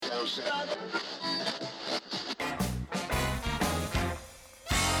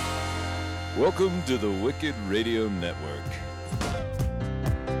Welcome to the Wicked Radio Network.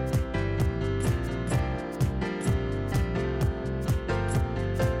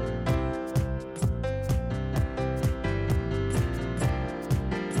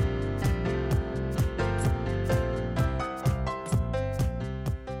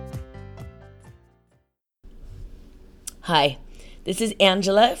 Hi, this is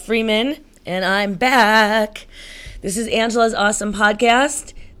Angela Freeman, and I'm back. This is Angela's Awesome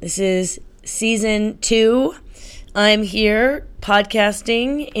Podcast. This is Season 2. I'm here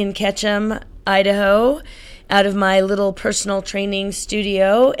podcasting in Ketchum, Idaho, out of my little personal training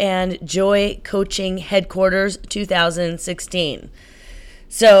studio and Joy Coaching Headquarters 2016.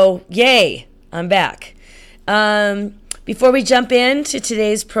 So, yay, I'm back. Before we jump into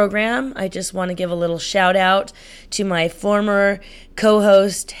today's program, I just want to give a little shout out to my former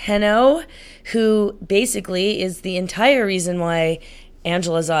co-host, Henno, who basically is the entire reason why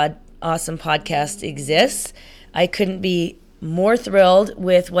Angela's Awesome Podcast exists. I couldn't be more thrilled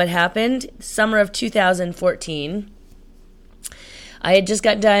with what happened summer of 2014. I had just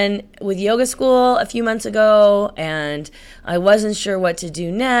got done with yoga school a few months ago, and I wasn't sure what to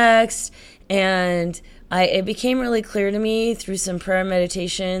do next, and it became really clear to me through some prayer and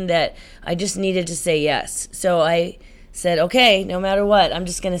meditation that I just needed to say yes. So I said, okay, no matter what, I'm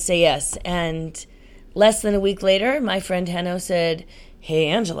just going to say yes. And less than a week later, my friend Henno said, hey,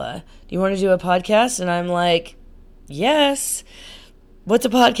 Angela, do you want to do a podcast? And I'm like, yes. What's a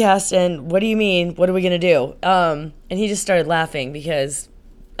podcast? And what do you mean? What are we going to do? And he just started laughing because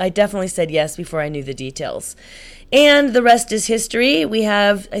I definitely said yes before I knew the details. And the rest is history. We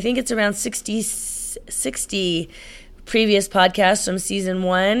have, I think it's around 60 previous podcasts from season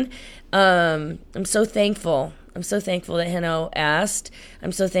 1. I'm so thankful. I'm so thankful that Henno asked.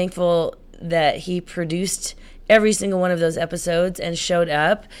 I'm so thankful that he produced every single one of those episodes and showed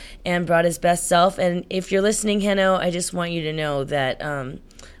up and brought his best self. And if you're listening, Henno, I just want you to know that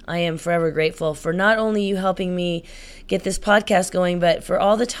I am forever grateful for not only you helping me get this podcast going, but for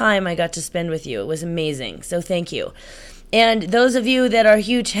all the time I got to spend with you. It was amazing. So thank you. And those of you that are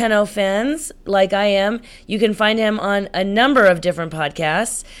huge Henno fans, like I am, you can find him on a number of different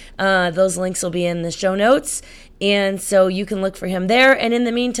podcasts. Those links will be in the show notes. And so you can look for him there. And in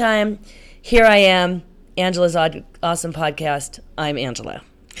the meantime, here I am, Angela's Awesome Podcast. I'm Angela.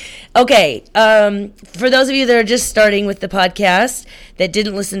 Okay, for those of you that are just starting with the podcast that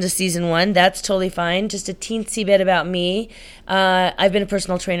didn't listen to season 1, that's totally fine. Just a teensy bit about me. I've been a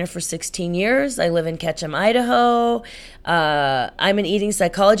personal trainer for 16 years. I live in Ketchum, Idaho. I'm an eating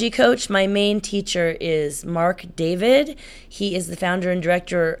psychology coach. My main teacher is Mark David. He is the founder and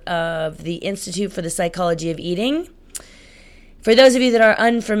director of the Institute for the Psychology of Eating. For those of you that are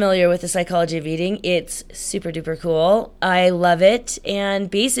unfamiliar with the psychology of eating, it's super duper cool. I love it.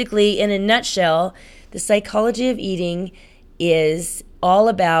 And basically, in a nutshell, the psychology of eating is all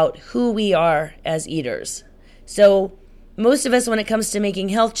about who we are as eaters. So most of us, when it comes to making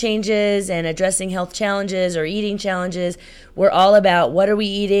health changes and addressing health challenges or eating challenges, we're all about what are we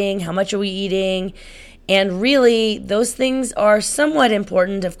eating, how much are we eating, and really those things are somewhat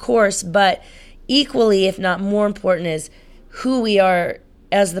important, of course, but equally, if not more important, is who we are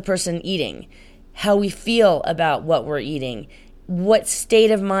as the person eating, how we feel about what we're eating, what state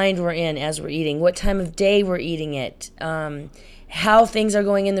of mind we're in as we're eating, what time of day we're eating it, how things are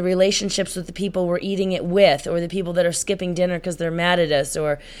going in the relationships with the people we're eating it with, or the people that are skipping dinner because they're mad at us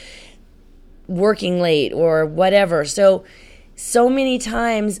or working late or whatever. So many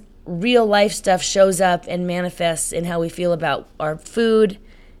times real life stuff shows up and manifests in how we feel about our food,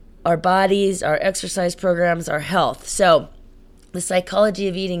 our bodies, our exercise programs, our health. So the psychology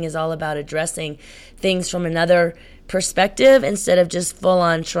of eating is all about addressing things from another perspective instead of just full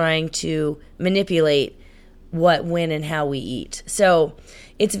on trying to manipulate what, when, and how we eat. So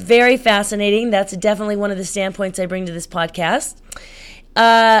it's very fascinating. That's definitely one of the standpoints I bring to this podcast.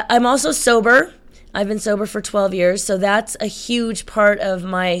 I'm also sober. I've been sober for 12 years, so that's a huge part of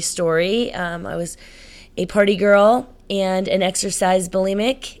my story. I was a party girl and an exercise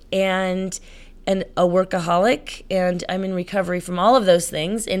bulimic and a workaholic, and I'm in recovery from all of those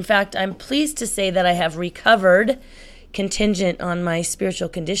things. In fact, I'm pleased to say that I have recovered contingent on my spiritual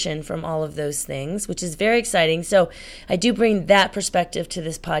condition from all of those things, which is very exciting. So I do bring that perspective to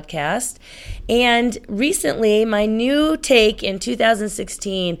this podcast. And recently, my new take in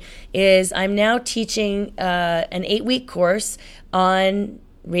 2016 is I'm now teaching an 8-week course on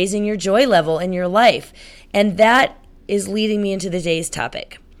raising your joy level in your life. And that is leading me into today's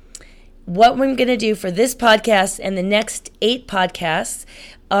topic. What I'm going to do for this podcast and the next 8 podcasts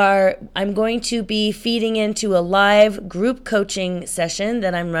I'm going to be feeding into a live group coaching session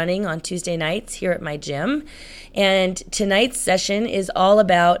that I'm running on Tuesday nights here at my gym. And tonight's session is all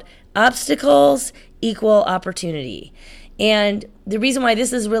about obstacles equal opportunity. And the reason why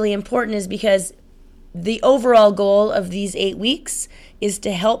this is really important is because the overall goal of these 8 weeks is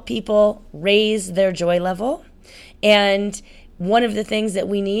to help people raise their joy level. And one of the things that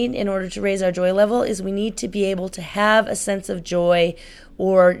we need in order to raise our joy level is we need to be able to have a sense of joy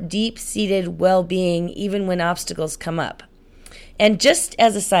or deep-seated well-being even when obstacles come up. And just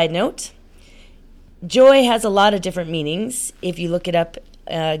as a side note, joy has a lot of different meanings. If you look it up,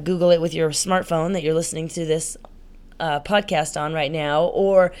 Google it with your smartphone that you're listening to this podcast on right now,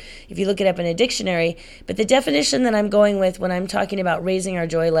 or if you look it up in a dictionary. But the definition that I'm going with when I'm talking about raising our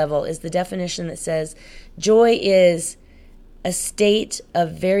joy level is the definition that says joy is a state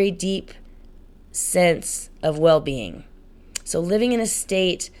of very deep sense of well-being. So living in a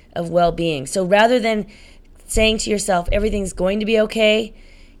state of well-being. So rather than saying to yourself, everything's going to be okay,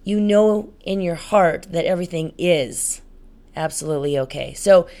 you know in your heart that everything is absolutely okay.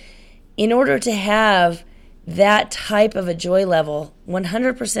 So in order to have that type of a joy level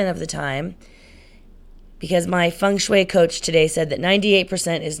 100% of the time, because my feng shui coach today said that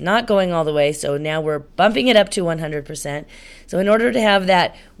 98% is not going all the way, so now we're bumping it up to 100%. So in order to have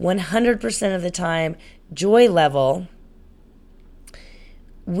that 100% of the time joy level,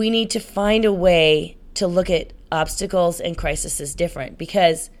 we need to find a way to look at obstacles and crises different,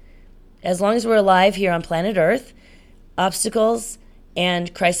 because as long as we're alive here on planet Earth, obstacles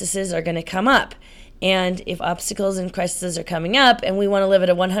and crises are going to come up. And if obstacles and crises are coming up and we want to live at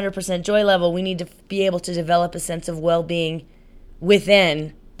a 100% joy level, we need to be able to develop a sense of well-being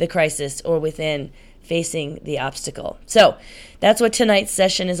within the crisis or within facing the obstacle. So that's what tonight's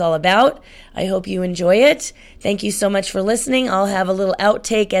session is all about. I hope you enjoy it. Thank you so much for listening. I'll have a little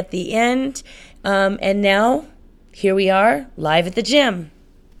outtake at the end. And now, here we are, live at the gym.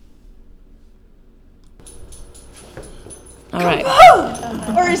 All right.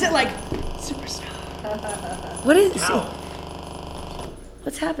 Or is it like superstar? What is it?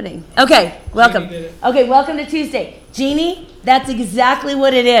 What's happening? Okay, welcome. Okay, welcome to Tuesday. Jeannie, that's exactly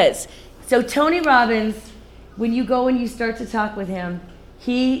what it is. So Tony Robbins, when you go and you start to talk with him,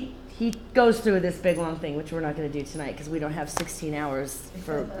 he goes through this big long thing, which we're not going to do tonight because we don't have 16 hours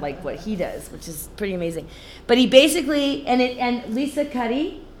for like what he does, which is pretty amazing. But he basically, and Lisa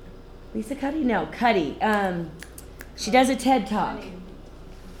Cuddy, she does a TED Talk.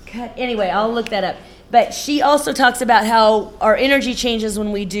 Anyway, I'll look that up. But she also talks about how our energy changes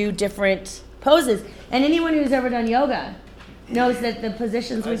when we do different poses. And anyone who's ever done yoga knows that the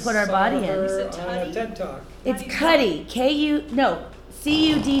positions we put our body in. On a TED Talk. It's Cuddy, Cuddy.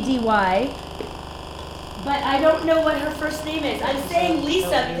 But I don't know what her first name is. I'm saying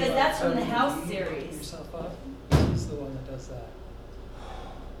Lisa because that's from the House series. Yourself up. She's the one that does that.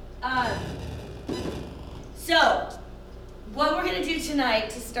 So, what we're going to do tonight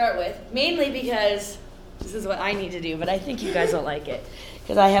to start with, mainly because this is what I need to do, but I think you guys will like it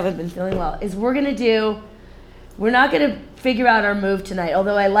because I haven't been feeling well, is we're not going to figure out our move tonight,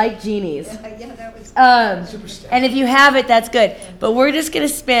 although I like Jeannie's. Yeah, that was and if you have it, that's good. But we're just going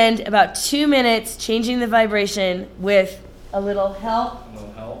to spend about 2 minutes changing the vibration with a little help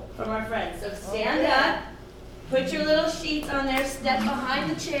from our friends. So stand up, put your little sheets on there, step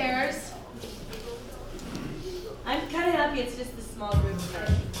behind the chairs. I'm kind of happy it's just a small group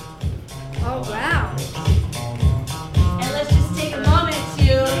tonight. Oh, wow. And let's just take a moment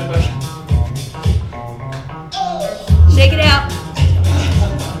to shake it out.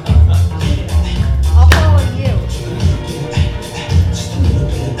 I'll follow you.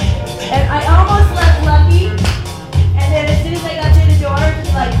 And I almost left Lucky, and then as soon as I got to the door,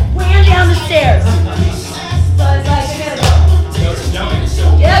 he like ran down the stairs. So I was like, I gotta go.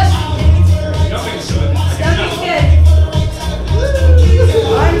 Yep. Jumping's good.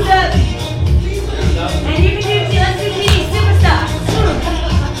 Arms up. And you can do, let's do Jeannie, superstar.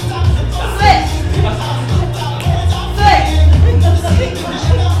 Switch. Switch.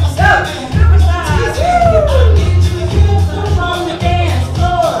 Go. Superstar. Come on the dance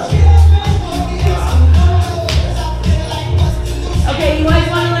floor. Okay, you guys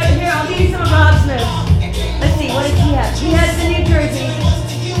want to learn here? I'll give you some of Rob's moves. Let's see, what does he have? He has the New Jersey.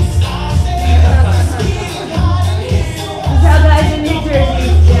 This is how guys in New Jersey,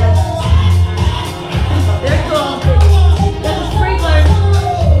 yeah. They're cool. Got the sprinkler.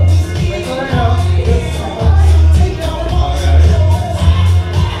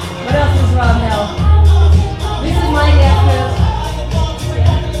 What else does Rob know? This is my dance move.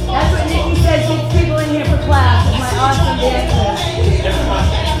 That's what Nikki says gets people in here for class. It's my awesome dance move.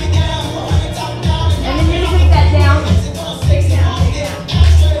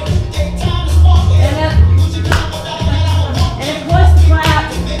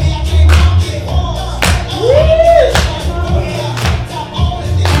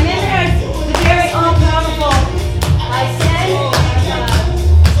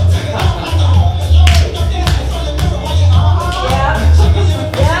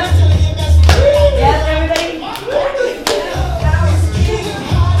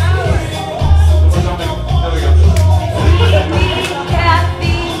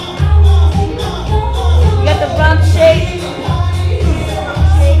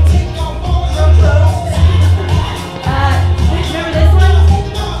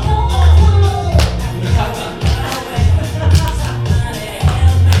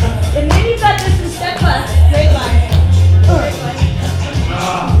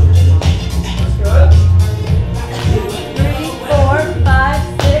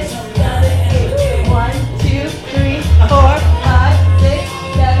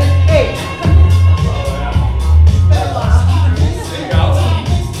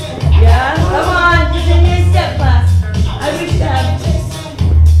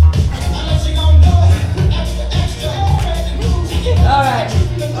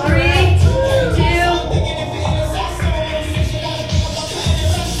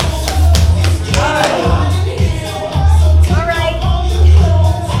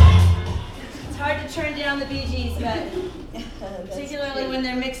 Bee Gees, but particularly when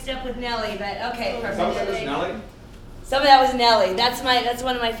they're mixed up with Nelly. But okay, perfect. Some of it was Nelly? Some of that was Nelly. That's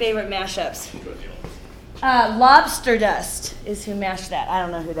one of my favorite mashups. Lobster Dust is who mashed that. I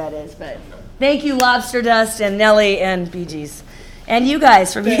don't know who that is, but thank you, Lobster Dust and Nelly and Bee Gees. And you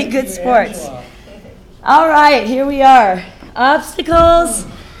guys for being good sports. Angela. All right, here we are. Obstacles,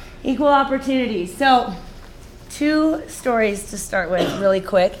 equal opportunities. So, 2 stories to start with really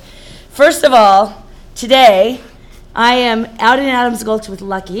quick. First of all, today I am out in Adams Gulch with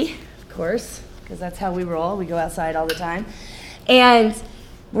Lucky, of course, because that's how we roll. We go outside all the time. And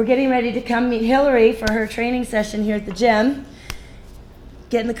we're getting ready to come meet Hillary for her training session here at the gym.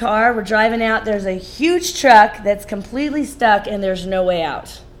 Get in the car, we're driving out. There's a huge truck that's completely stuck and there's no way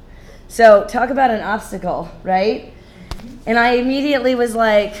out. So talk about an obstacle, right? And I immediately was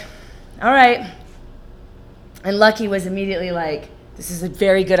like, all right. And Lucky was immediately like, this is a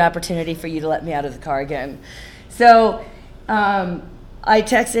very good opportunity for you to let me out of the car again. So I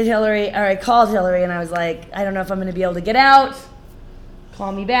texted Hillary, or I called Hillary and I was like, I don't know if I'm going to be able to get out.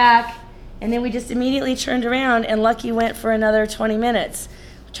 Call me back. And then we just immediately turned around and Lucky went for another 20 minutes.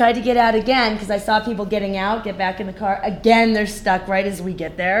 Tried to get out again because I saw people getting out, get back in the car. Again, they're stuck right as we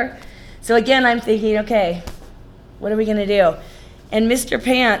get there. So again, I'm thinking, okay, what are we going to do? And Mr.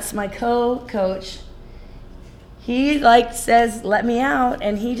 Pants, my co-coach, he says, let me out.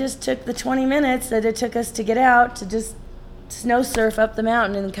 And he just took the 20 minutes that it took us to get out to just snow surf up the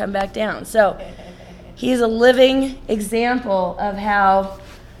mountain and come back down. So he's a living example of how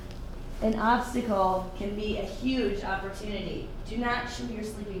an obstacle can be a huge opportunity. Do not chew your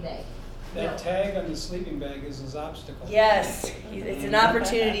sleeping bag. That tag on the sleeping bag is his obstacle. Yes, it's an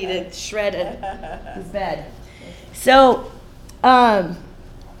opportunity to shred his bed. So, and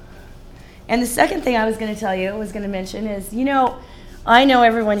the second thing I was going to mention is, I know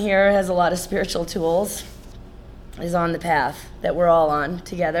everyone here has a lot of spiritual tools, is on the path that we're all on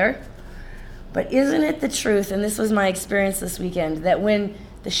together. But isn't it the truth, and this was my experience this weekend, that when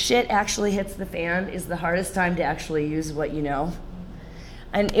the shit actually hits the fan is the hardest time to actually use what you know?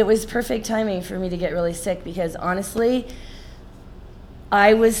 And it was perfect timing for me to get really sick because honestly,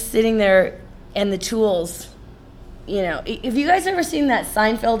 I was sitting there and the tools, have you guys ever seen that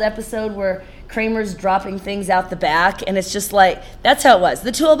Seinfeld episode where Kramer's dropping things out the back and it's just like, that's how it was.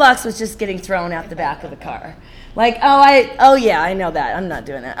 The toolbox was just getting thrown out the back of the car. Like, oh yeah, I know that. I'm not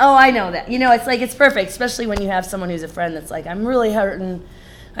doing that. Oh, I know that. It's like, it's perfect, especially when you have someone who's a friend that's like, I'm really hurting.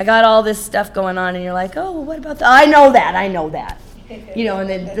 I got all this stuff going on, and you're like, oh, well, what about that? I know that. And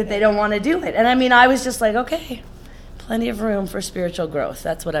then that they don't want to do it. And I was just like, okay, plenty of room for spiritual growth.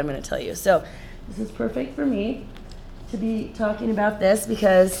 That's what I'm going to tell you. So this is perfect for me to be talking about this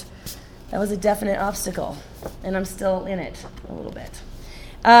because that was a definite obstacle, and I'm still in it a little bit.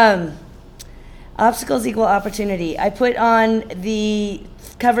 Obstacles equal opportunity. I put on the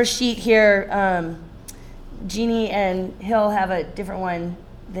cover sheet here, Jeannie and Hill have a different one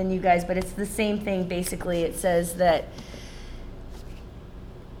than you guys, but it's the same thing basically. It says that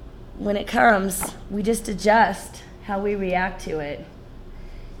when it comes, we just adjust how we react to it.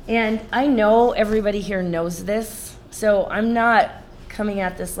 And I know everybody here knows this, so I'm not coming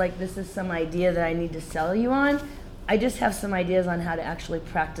at this like this is some idea that I need to sell you on. I just have some ideas on how to actually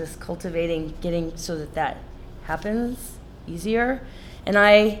practice cultivating, getting so that happens easier. And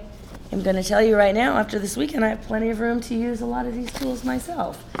I am going to tell you right now, after this weekend, I have plenty of room to use a lot of these tools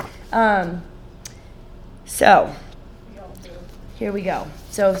myself. So, here we go.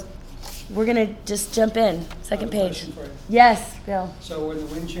 So, we're going to just jump in. Second page. Question for you. Yes, Bill. So when the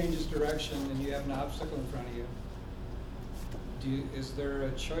wind changes direction and you have an obstacle in front of you, is there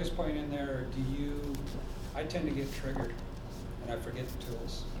a choice point in there, or I tend to get triggered and I forget the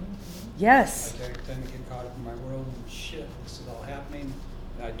tools. Yes. I tend to get caught up in my world and shit, this is all happening,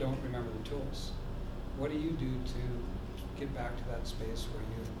 and I don't remember the tools. What do you do to get back to that space where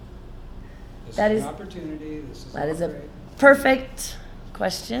this is an opportunity, that is a perfect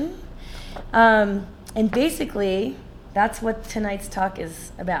question. And basicgoing that's what tonight's talk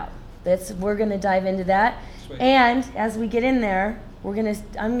is about. We're going to dive into that. Sweet. And as we get in there,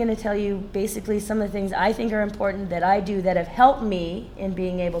 I'm going to tell you basically some of the things I think are important that I do that have helped me in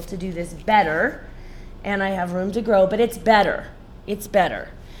being able to do this better. And I have room to grow, but it's better. It's better.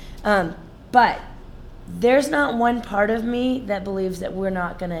 But there's not one part of me that believes that we're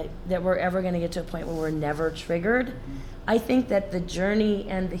ever going to get to a point where we're never triggered. Mm-hmm. I think that the journey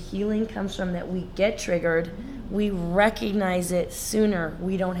and the healing comes from that we get triggered, we recognize it sooner,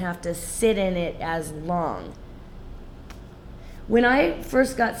 we don't have to sit in it as long. When I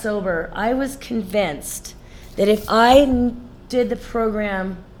first got sober, I was convinced that if I did the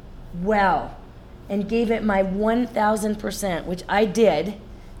program well and gave it my 1,000%, which I did,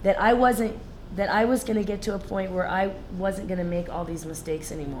 that I was going to get to a point where I wasn't going to make all these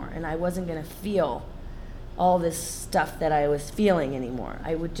mistakes anymore, and I wasn't going to feel all this stuff that I was feeling anymore.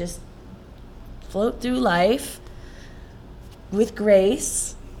 I would just float through life with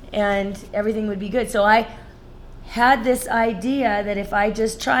grace, and everything would be good. So I had this idea that if I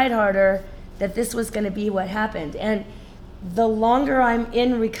just tried harder, that this was going to be what happened. And the longer I'm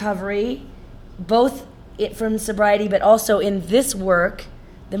in recovery, both from sobriety but also in this work,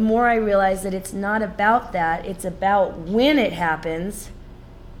 the more I realize that it's not about that. It's about when it happens,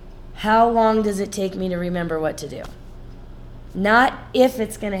 how long does it take me to remember what to do? Not if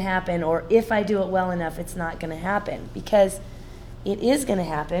it's going to happen, or if I do it well enough, it's not going to happen. Because it is going to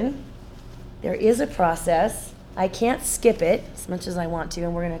happen. There is a process. I can't skip it as much as I want to,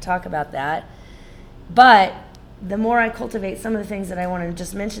 and we're going to talk about that. But the more I cultivate some of the things that I want to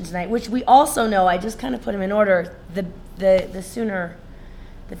just mention tonight, which we also know, I just kind of put them in order, the sooner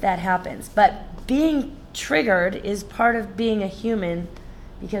that happens. But being triggered is part of being a human,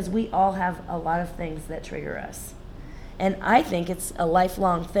 because we all have a lot of things that trigger us. And I think it's a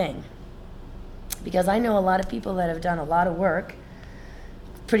lifelong thing, because I know a lot of people that have done a lot of work,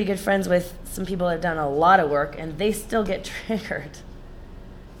 pretty good friends with some people that have done a lot of work, and they still get triggered.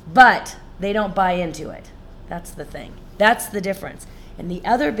 But they don't buy into it. That's the thing. That's the difference. And the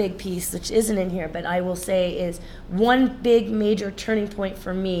other big piece, which isn't in here, but I will say is one big major turning point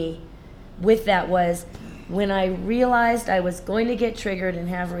for me with that was when I realized I was going to get triggered and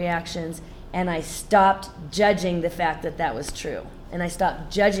have reactions, and I stopped judging the fact that that was true. And I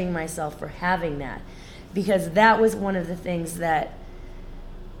stopped judging myself for having that. Because that was one of the things that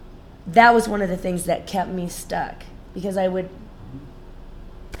kept me stuck. Because I would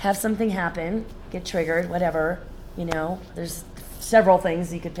have something happen, get triggered, whatever, there's several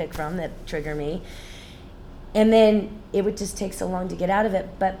things you could pick from that trigger me. And then it would just take so long to get out of it.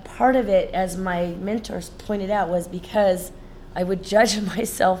 But part of it, as my mentors pointed out, was because I would judge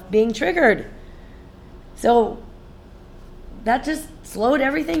myself being triggered. So that just slowed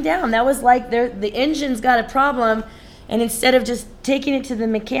everything down. That was like the engine's got a problem, and instead of just taking it to the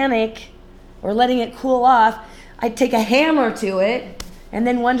mechanic or letting it cool off, I'd take a hammer to it and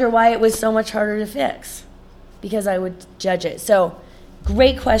then wonder why it was so much harder to fix, because I would judge it. So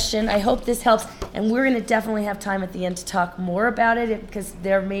great question. I hope this helps. And we're going to definitely have time at the end to talk more about it, because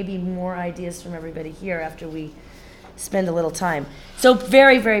there may be more ideas from everybody here after we spend a little time. So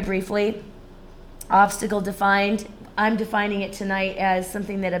very, very briefly, obstacle defined. I'm defining it tonight as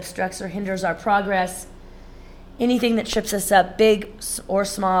something that obstructs or hinders our progress. Anything that trips us up, big or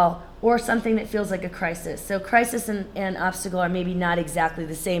small, or something that feels like a crisis. So crisis and obstacle are maybe not exactly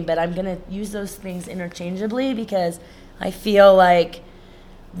the same, but I'm going to use those things interchangeably because I feel like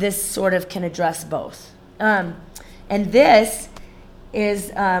this sort of can address both. And this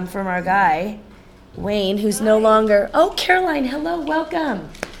is from our guy, Wayne, who's no longer... Oh, Caroline, hello, welcome.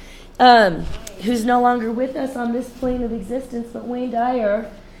 Who's no longer with us on this plane of existence, but Wayne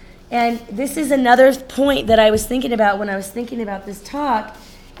Dyer. And this is another point that I was thinking about when I was thinking about this talk,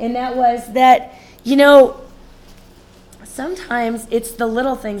 and that was that, sometimes it's the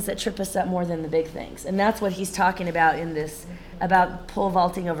little things that trip us up more than the big things. And that's what he's talking about in this, about pole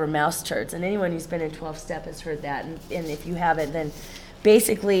vaulting over mouse turds. And anyone who's been in 12-step has heard that. And if you haven't, then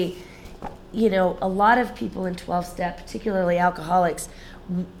basically, a lot of people in 12-step, particularly alcoholics,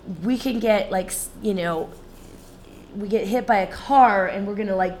 we can get we get hit by a car and we're going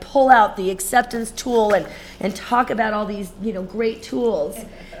to pull out the acceptance tool and talk about all these, great tools.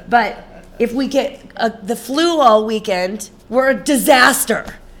 But if we get the flu all weekend, we're a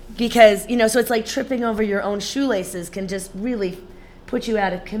disaster because, so it's like tripping over your own shoelaces can just really put you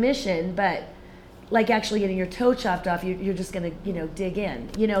out of commission. But like actually getting your toe chopped off, you're just going to, dig in.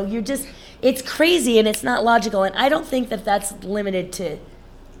 It's crazy and it's not logical. And I don't think that that's limited to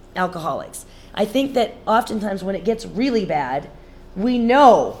alcoholics. I think that oftentimes when it gets really bad, we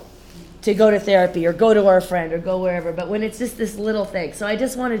know to go to therapy or go to our friend or go wherever, but when it's just this little thing. So I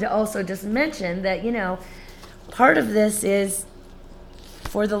just wanted to also just mention that, part of this is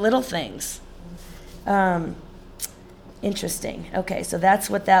for the little things. Interesting. Okay, so that's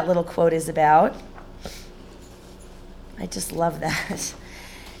what that little quote is about. I just love that.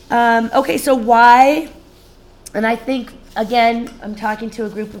 Okay, so why? And I think, again, I'm talking to a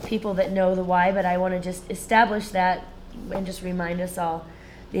group of people that know the why, but I want to just establish that and just remind us all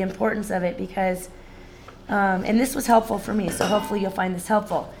the importance of it because, and this was helpful for me, so hopefully you'll find this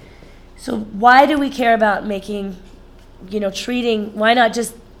helpful. So why do we care about treating, why not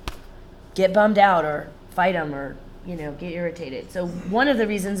just get bummed out or fight them or get irritated. So one of the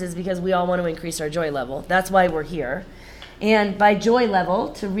reasons is because we all want to increase our joy level. That's why we're here. And by joy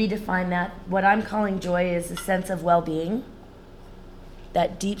level, to redefine that, what I'm calling joy is a sense of well-being,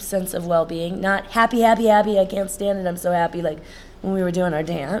 that deep sense of well-being, not happy, happy, happy, I can't stand it, I'm so happy, like when we were doing our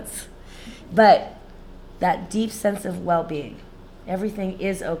dance, but that deep sense of well-being. Everything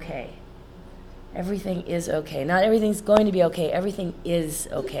is okay. Everything is okay. Not everything's going to be okay. Everything is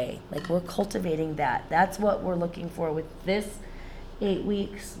okay. Like, we're cultivating that. That's what we're looking for with this 8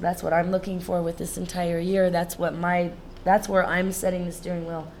 weeks. That's what I'm looking for with this entire year. That's where I'm setting the steering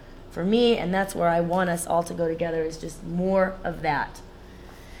wheel for me, and that's where I want us all to go together, is just more of that.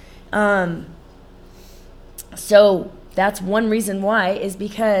 So that's one reason why, is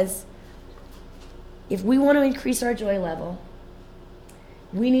because if we want to increase our joy level,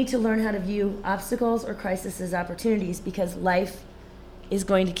 we need to learn how to view obstacles or crises as opportunities, because life is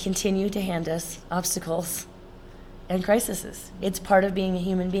going to continue to hand us obstacles and crises. It's part of being a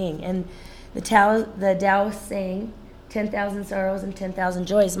human being. And the Tao saying, 10,000 sorrows and 10,000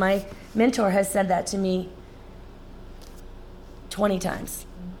 joys. My mentor has said that to me 20 times.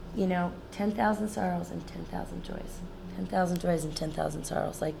 10,000 sorrows and 10,000 joys. 10,000 joys and 10,000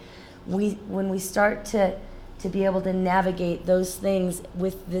 sorrows. Like, when we start to be able to navigate those things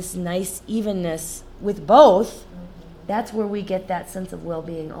with this nice evenness with both, that's where we get that sense of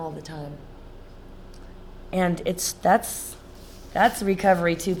well-being all the time. And that's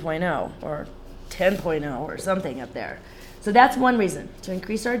recovery 2.0 or 10.0 or something up there. So that's one reason. To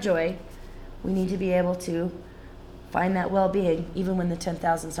increase our joy, we need to be able to find that well-being even when the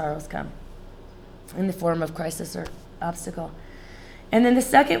 10,000 sorrows come in the form of crisis or obstacle. And then the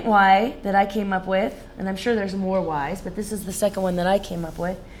second why that I came up with, and I'm sure there's more whys, but this is the second one that I came up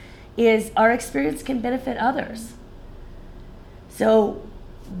with, is our experience can benefit others. So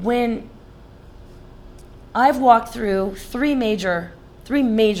when I've walked through three major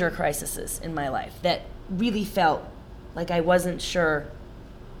crises in my life that really felt like I wasn't sure.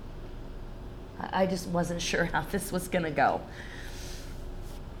 I just wasn't sure how this was going to go.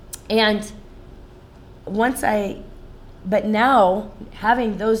 And but now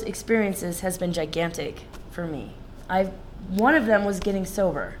having those experiences has been gigantic for me. One of them was getting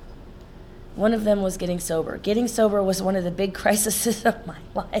sober. Getting sober was one of the big crises of my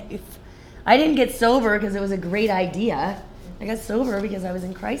life. I didn't get sober because it was a great idea. I got sober because I was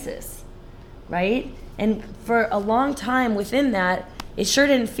in crisis, right? And for a long time within that, it sure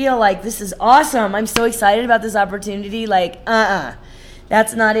didn't feel like, this is awesome, I'm so excited about this opportunity, like,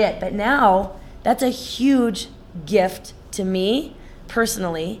 that's not it. But now, that's a huge gift to me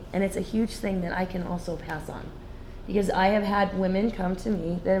personally, and it's a huge thing that I can also pass on. Because I have had women come to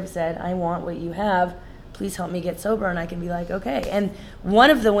me that have said, I want what you have, please help me get sober, and I can be like, okay. And one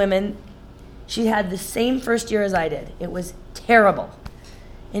of the women, she had the same first year as I did. It was terrible.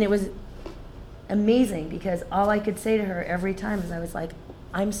 And it was amazing, because all I could say to her every time is, I was like,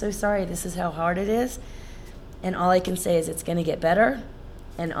 I'm so sorry, this is how hard it is. And all I can say is, it's going to get better.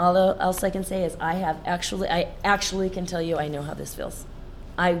 And all else I can say is, I actually can tell you I know how this feels.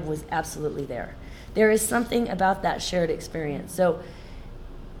 I was absolutely there. There is something about that shared experience. So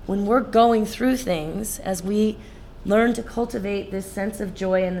when we're going through things, as we learn to cultivate this sense of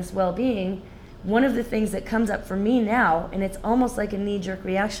joy and this well-being, one of the things that comes up for me now, and it's almost like a knee-jerk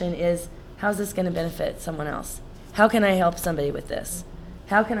reaction, is, how's this going to benefit someone else? How can I help somebody with this?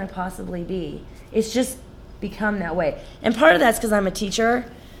 How can I possibly be? It's just become that way. And part of that's because I'm a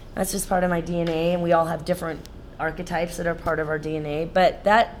teacher. That's just part of my DNA, and we all have different archetypes that are part of our DNA, but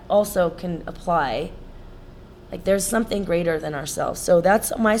that also can apply. Like, there's something greater than ourselves. So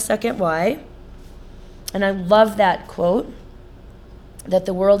that's my second why. And I love that quote, that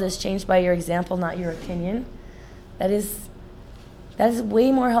the world is changed by your example, not your opinion. That is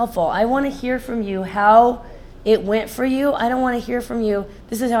way more helpful. I want to hear from you how it went for you. I don't want to hear from you,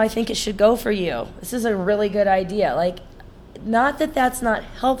 this is how I think it should go for you. This is a really good idea. Like, not that that's not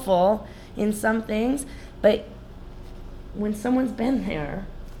helpful in some things, but when someone's been there,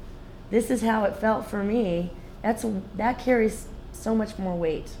 this is how it felt for me, that carries so much more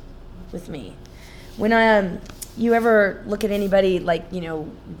weight with me. When you ever look at anybody, like,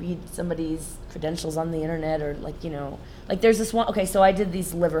 read somebody's credentials on the internet, or like there's this one, okay, so I did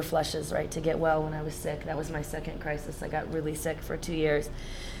these liver flushes, right, to get well when I was sick. That was my second crisis. I got really sick for 2 years.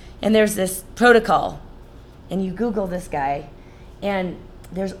 And there's this protocol, and you Google this guy, and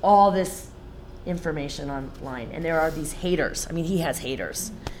there's all this information online, and there are these haters. I mean, he has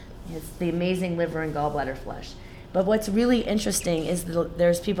haters. It's the amazing liver and gallbladder flush. But what's really interesting is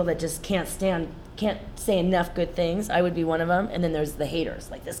there's people that just can't say enough good things. I would be one of them. And then there's the haters,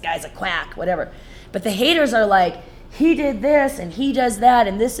 like, this guy's a quack, whatever. But the haters are like, he did this and he does that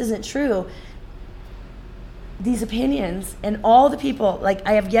and this isn't true. These opinions and all the people, like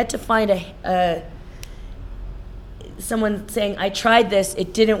I have yet to find someone saying, I tried this,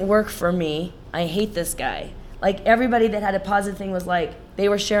 it didn't work for me, I hate this guy. Like everybody that had a positive thing was like, they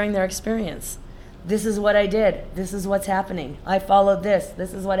were sharing their experience. This is what I did. This is what's happening. I followed this.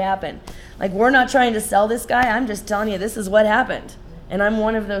 This is what happened. Like we're not trying to sell this guy. I'm just telling you this is what happened. And I'm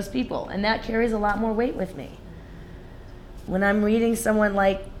one of those people. And that carries a lot more weight with me. When I'm reading someone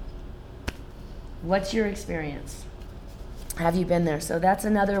like, what's your experience? Have you been there? So that's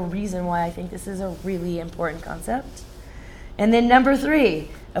another reason why I think this is a really important concept. And then number 3,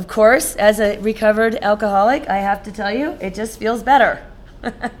 of course, as a recovered alcoholic, I have to tell you, it just feels better.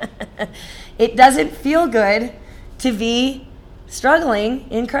 It doesn't feel good to be struggling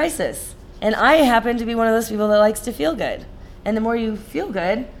in crisis. And I happen to be one of those people that likes to feel good. And the more you feel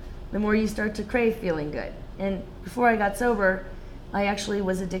good, the more you start to crave feeling good. And before I got sober, I actually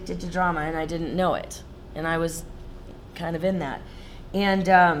was addicted to drama and I didn't know it. And I was kind of in that.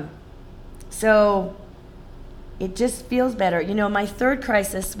 And so it just feels better. You know, my third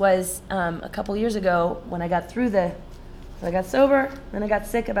crisis was a couple years ago when I got through so I got sober, then I got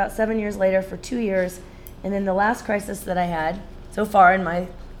sick about 7 years later for 2 years. And then the last crisis that I had so far in my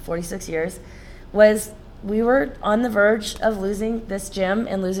 46 years was we were on the verge of losing this gym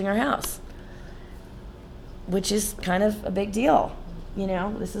and losing our house, which is kind of a big deal. You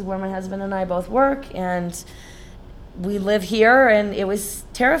know, this is where my husband and I both work, and we live here, and it was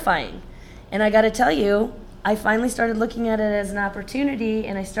terrifying. And I got to tell you, I finally started looking at it as an opportunity,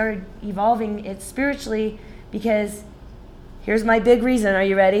 and I started evolving it spiritually because here's my big reason. Are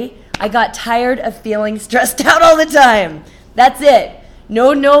you ready? I got tired of feeling stressed out all the time. That's it.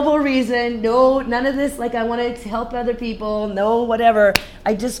 No noble reason, none of this, like I wanted to help other people, no whatever.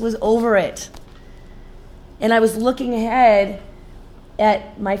 I just was over it. And I was looking ahead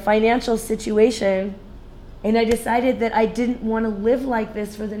at my financial situation, and I decided that I didn't want to live like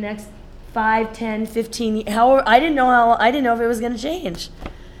this for the next 5, 10, 15 years. I didn't know if it was going to change.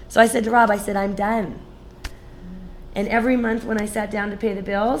 So I said to Rob, I'm done. And every month when I sat down to pay the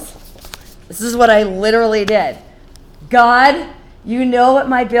bills, this is what I literally did. God, you know what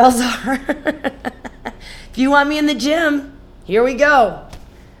my bills are. If you want me in the gym, here we go.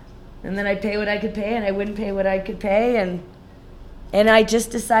 And then I'd pay what I could pay, and I wouldn't pay what I could pay, and I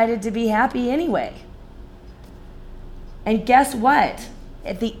just decided to be happy anyway. And guess what?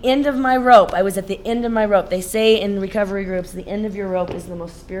 At the end of my rope, I was at the end of my rope. They say in recovery groups, the end of your rope is the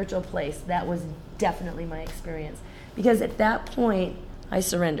most spiritual place. That was definitely my experience. Because at that point, I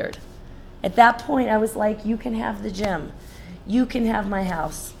surrendered. At that point, I was like, you can have the gym. You can have my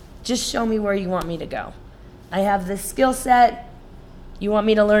house. Just show me where you want me to go. I have this skill set. You want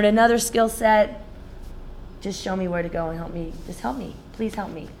me to learn another skill set? Just show me where to go and help me. Just help me. Please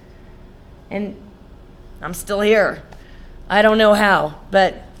help me. And I'm still here. I don't know how,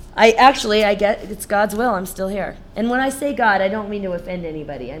 but I get it's God's will. I'm still here. And when I say God, I don't mean to offend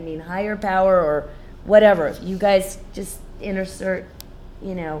anybody. I mean higher power or whatever. You guys just insert,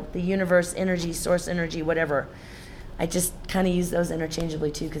 the universe energy, source energy, whatever. I just kind of use those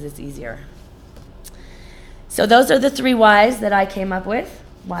interchangeably too because it's easier. So those are the 3 whys that I came up with,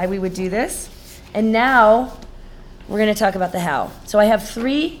 why we would do this. And now we're going to talk about the how. So I have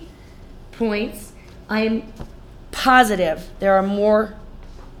 3 points. I am positive there are more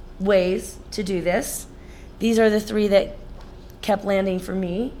ways to do this. These are the 3 that kept landing for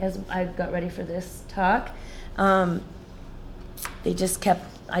me as I got ready for this talk. They just kept,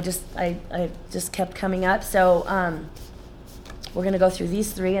 I just kept coming up. So we're going to go through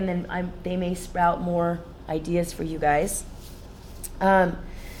these 3, and then they may sprout more ideas for you guys.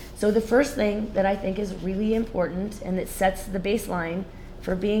 So the first thing that I think is really important, and it sets the baseline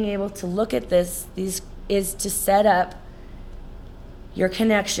for being able to look at these is to set up your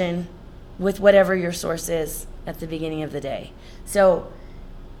connection with whatever your source is at the beginning of the day. So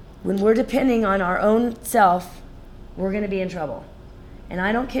when we're depending on our own self, we're going to be in trouble. And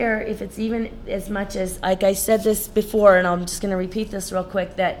I don't care if it's even as much as, like I said this before, and I'm just going to repeat this real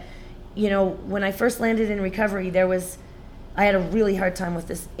quick, that, when I first landed in recovery, I had a really hard time with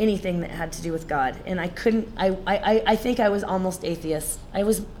this, anything that had to do with God. And I think I was almost atheist. I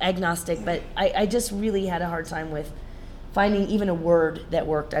was agnostic, but I just really had a hard time with finding even a word that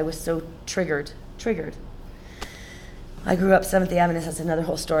worked. I was so triggered. I grew up Seventh-day Adventist. That's another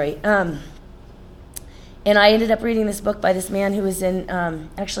whole story. And I ended up reading this book by this man who was in,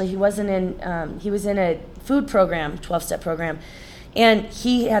 he was in a food program, 12-step program, and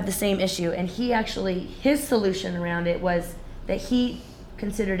he had the same issue. And his solution around it was that he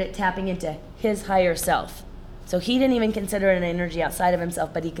considered it tapping into his higher self. So he didn't even consider an energy outside of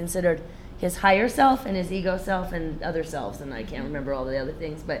himself, but he considered his higher self and his ego self and other selves, and I can't remember all the other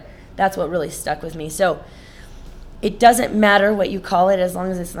things, but that's what really stuck with me. So it doesn't matter what you call it as long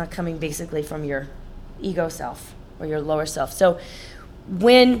as it's not coming basically from your ego self or your lower self. So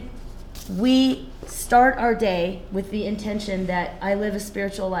when we start our day with the intention that I live a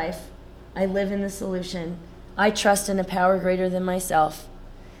spiritual life, I live in the solution, I trust in a power greater than myself,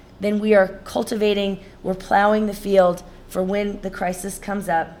 then we are cultivating, we're plowing the field for when the crisis comes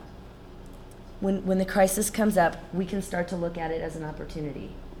up. When the crisis comes up, we can start to look at it as an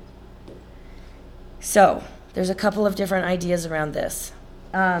opportunity. So there's a couple of different ideas around this.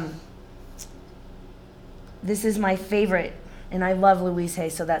 This is my favorite, and I love Louise Hay,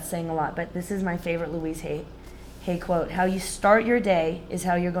 so that's saying a lot, but this is my favorite Louise Hay quote. How you start your day is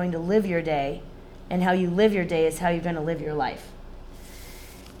how you're going to live your day, and how you live your day is how you're going to live your life.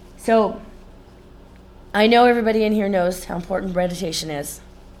 So I know everybody in here knows how important meditation is.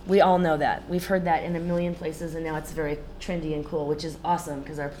 We all know that. We've heard that in a million places, and now it's very trendy and cool, which is awesome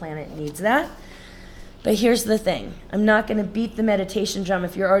because our planet needs that. But here's the thing. I'm not going to beat the meditation drum.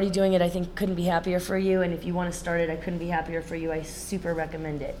 If you're already doing it, I think couldn't be happier for you. And if you want to start it, I couldn't be happier for you. I super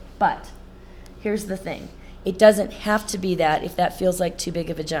recommend it. But here's the thing. It doesn't have to be that if that feels like too big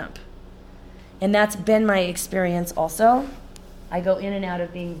of a jump. And that's been my experience also. I go in and out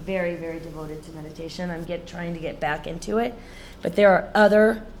of being very, very devoted to meditation. I'm trying to get back into it. But there are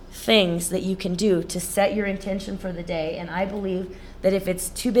other things that you can do to set your intention for the day. And I believe that if it's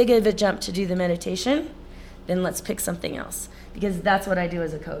too big of a jump to do the meditation, then let's pick something else. Because that's what I do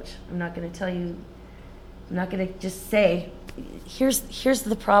as a coach. I'm not going to tell you, I'm not going to just say, here's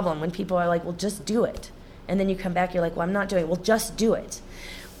the problem when people are like, well, just do it. And then you come back, you're like, well, I'm not doing it. Well, just do it.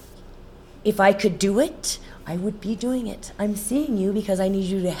 If I could do it, I would be doing it. I'm seeing you because I need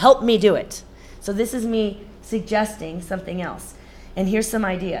you to help me do it. So this is me suggesting something else. And here's some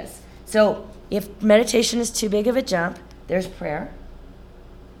ideas. So if meditation is too big of a jump, there's prayer.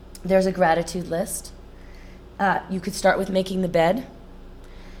 There's a gratitude list. You could start with making the bed.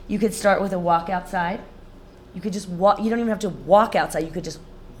 You could start with a walk outside. You could just walk. You don't even have to walk outside. You could just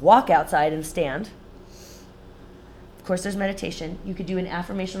walk outside and stand. Of course, there's meditation. You could do an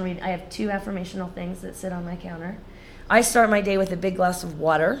affirmational reading. I have 2 affirmational things that sit on my counter. I start my day with a big glass of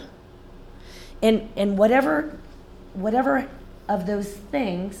water. And whatever of those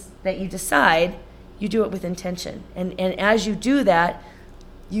things that you decide, you do it with intention. And as you do that,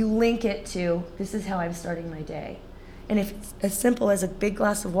 you link it to, this is how I'm starting my day. And if it's as simple as a big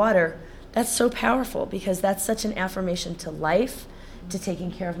glass of water, that's so powerful because that's such an affirmation to life, to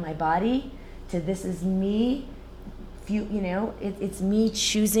taking care of my body, to this is me. It's me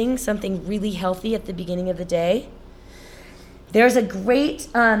choosing something really healthy at the beginning of the day. There's a great,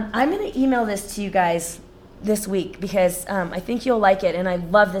 I'm going to email this to you guys this week because I think you'll like it, and I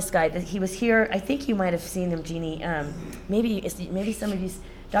love this guy. He was here. I think you might have seen him, Jeannie. Maybe some of you.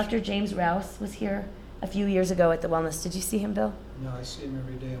 Dr. James Rouse was here a few years ago at the Wellness. Did you see him, Bill? No, I see him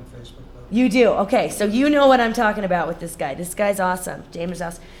every day on Facebook. You do? Okay, so you know what I'm talking about with this guy. This guy's awesome, James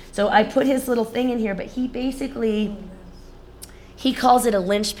Rouse. So I put his little thing in here, but he calls it a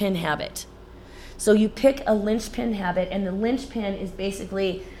linchpin habit. So you pick a linchpin habit, and the linchpin is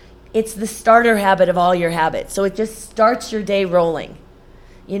basically, it's the starter habit of all your habits. So it just starts your day rolling,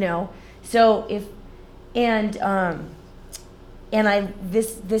 So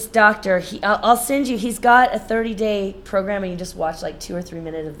this doctor, I'll send you, he's got a 30-day program, and you just watch like 2 or 3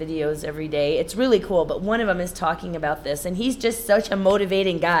 minutes of videos every day. It's really cool, but one of them is talking about this, and he's just such a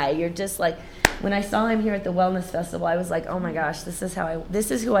motivating guy. You're just like, when I saw him here at the Wellness Festival, I was like, oh my gosh, this is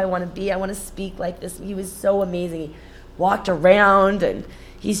who I want to be. I want to speak like this. He was so amazing. He walked around, and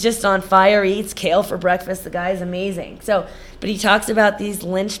he's just on fire. He eats kale for breakfast. The guy is amazing. But he talks about these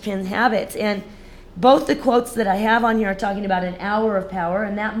linchpin habits, and both the quotes that I have on here are talking about an hour of power,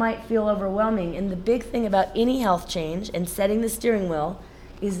 and that might feel overwhelming. And the big thing about any health change and setting the steering wheel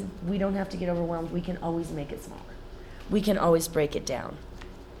is we don't have to get overwhelmed. We can always make it smaller. We can always break it down.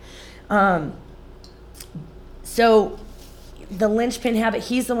 So the linchpin habit,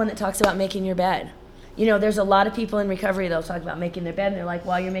 he's the one that talks about making your bed. There's a lot of people in recovery that'll talk about making their bed, and they're like,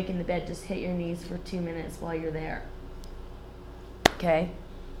 while you're making the bed, just hit your knees for 2 minutes while you're there. Okay?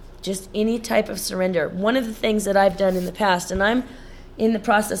 Just any type of surrender. One of the things that I've done in the past, and I'm in the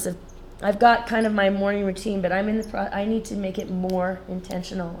process of, I've got kind of my morning routine, but I need to make it more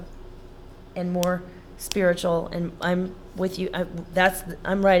intentional and more spiritual, and I'm with you.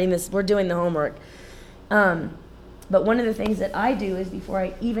 I'm writing this. We're doing the homework. But one of the things that I do is before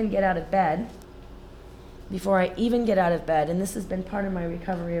I even get out of bed, and this has been part of my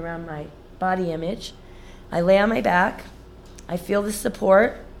recovery around my body image, I lay on my back. I feel the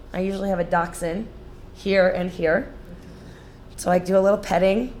support. I usually have a dachshund here and here. So I do a little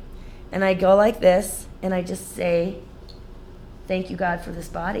petting, and I go like this, and I just say, thank you, God, for this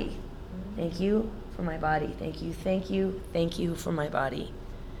body. Thank you for my body. Thank you, thank you, thank you for my body.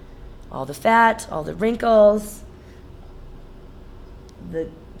 All the fat, all the wrinkles, the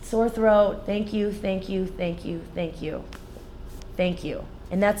sore throat, thank you, thank you, thank you, thank you, thank you.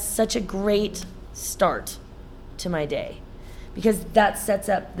 And that's such a great start to my day, because that sets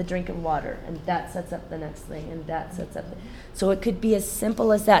up the drink of water, and that sets up the next thing, and that sets up so it could be as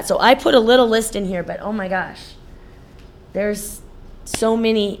simple as that. So I put a little list in here, but oh my gosh, there's so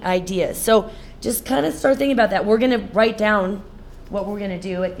many ideas. So just kind of start thinking about that. We're going to write down what we're going to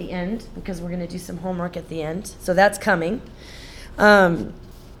do at the end, because we're going to do some homework at the end. So that's coming.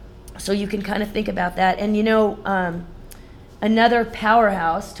 So you can kind of think about that. And another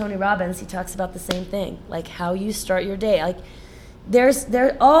powerhouse, Tony Robbins, he talks about the same thing, like how you start your day. Like there's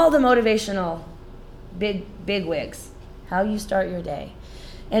all the motivational big wigs, how you start your day.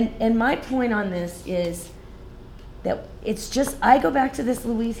 And my point on this is that it's just, I go back to this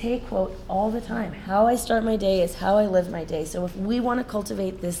Louise Hay quote all the time. How I start my day is how I live my day. So if we want to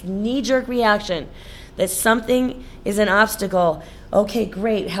cultivate this knee-jerk reaction that something is an obstacle, okay,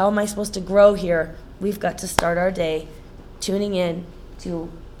 great, how am I supposed to grow here? We've got to start our day tuning in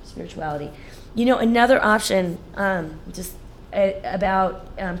to spirituality. Another option,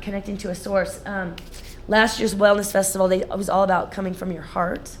 about connecting to a source. Last year's Wellness Festival, it was all about coming from your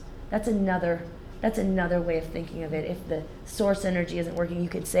heart. That's another way of thinking of it. If the source energy isn't working, you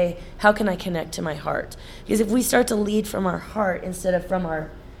could say, how can I connect to my heart? Because if we start to lead from our heart instead of from our,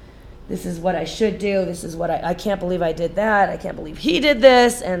 this is what I should do, this is what I can't believe I did that, I can't believe he did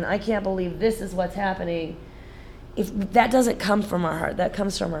this, and I can't believe this is what's happening. If that doesn't come from our heart, that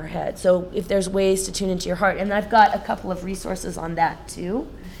comes from our head. So if there's ways to tune into your heart, and I've got a couple of resources on that too.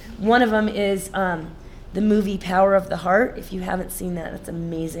 One of them is the movie Power of the Heart. If you haven't seen that, that's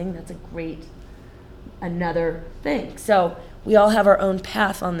amazing. That's a great another thing. So we all have our own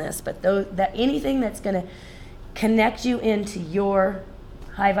path on this, but anything that's going to connect you into your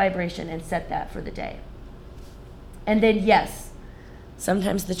high vibration and set that for the day. And then yes,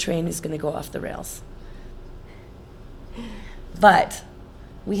 sometimes the train is going to go off the rails. But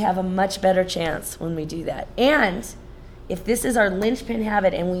we have a much better chance when we do that. And if this is our linchpin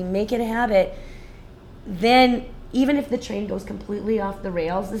habit and we make it a habit, then even if the train goes completely off the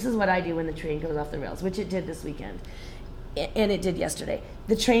rails, this is what I do when the train goes off the rails, which it did this weekend, and it did yesterday.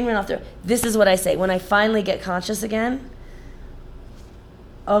 The train went off the rails. This is what I say. When I finally get conscious again,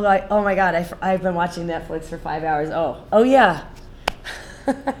 oh my God, I've been watching Netflix for 5 hours. Oh yeah.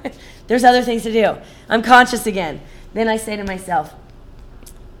 There's other things to do. I'm conscious again. Then I say to myself,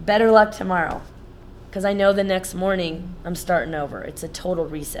 better luck tomorrow, because I know the next morning I'm starting over. It's a total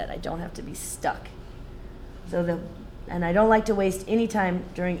reset. I don't have to be stuck. And I don't like to waste any time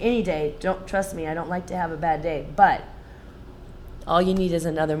during any day. Don't trust me, I don't like to have a bad day. But all you need is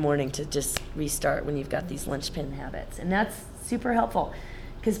another morning to just restart when you've got these linchpin habits. And that's super helpful.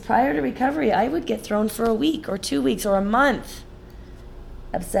 Because prior to recovery, I would get thrown for a week or 2 weeks or a month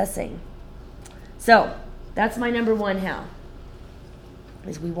obsessing. So that's my number one how.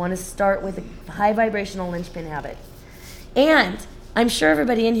 Is we want to start with a high vibrational linchpin habit. And I'm sure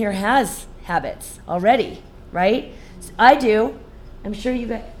everybody in here has habits already, right? I do. I'm sure you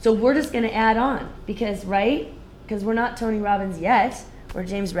guys. So we're just going to add on because we're not Tony Robbins yet or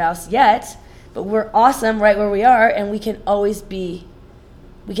James Rouse yet, but we're awesome right where we are, and we can always do.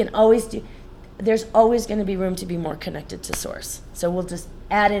 There's always going to be room to be more connected to source. So we'll just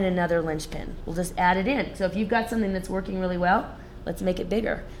add in another linchpin. We'll just add it in. So if you've got something that's working really well, let's make it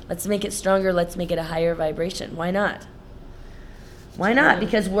bigger. Let's make it stronger. Let's make it a higher vibration. Why not? Why not?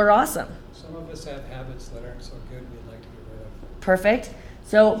 Because we're awesome. Some of us have habits that aren't so good we'd like to get rid of. Perfect.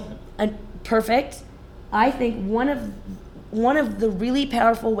 So, perfect. I think one of the really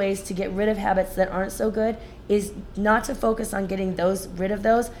powerful ways to get rid of habits that aren't so good is not to focus on getting rid of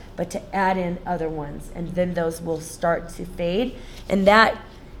those, but to add in other ones. And then those will start to fade. And that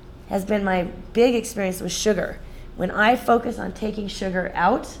has been my big experience with sugar. When I focus on taking sugar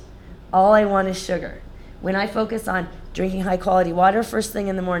out, all I want is sugar. When I focus on drinking high quality water first thing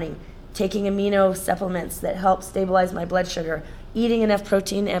in the morning, taking amino supplements that help stabilize my blood sugar, eating enough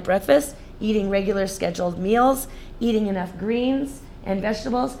protein at breakfast, eating regular scheduled meals, eating enough greens and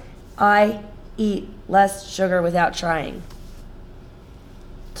vegetables, I eat less sugar without trying.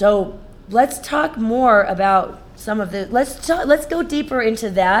 So let's talk more about some of the, let's go deeper into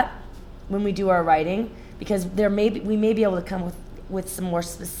that when we do our writing, because we may be able to come with some more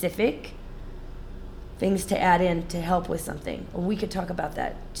specific things to add in to help with something. Or we could talk about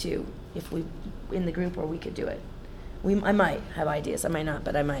that too, if we in the group, or we could do it. I might have ideas. I might not,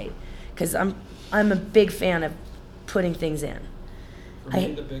 but I might, because I'm a big fan of putting things in. For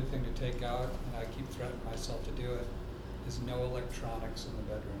me, the big thing to take out, and I keep threatening myself to do it, is no electronics in the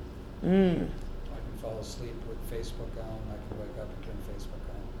bedroom. I can fall asleep with Facebook on. I can wake up and turn Facebook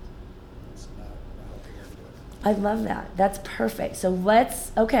on. It's not a healthy way to do it. I love that. That's perfect. So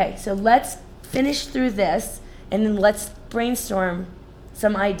let's finish through this, and then let's brainstorm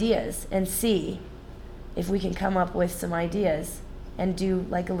some ideas and see if we can come up with some ideas and do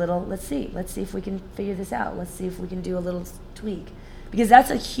like a little, let's see if we can figure this out. Let's see if we can do a little tweak. Because that's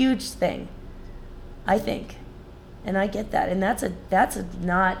a huge thing, I think. And I get that. And that's a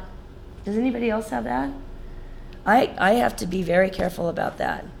not, does anybody else have that? I have to be very careful about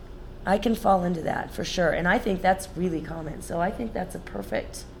that. I can fall into that for sure. And I think that's really common. So I think that's a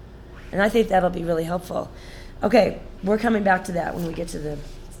perfect, and I think that'll be really helpful. Okay, we're coming back to that when we get to the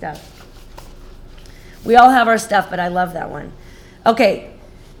stuff. We all have our stuff, but I love that one. Okay,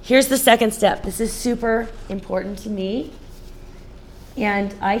 here's the second step. This is super important to me.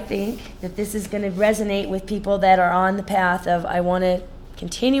 And I think that this is going to resonate with people that are on the path of, I want to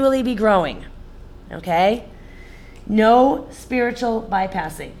continually be growing. Okay? No spiritual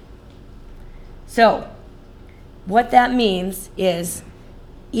bypassing. So, what that means is,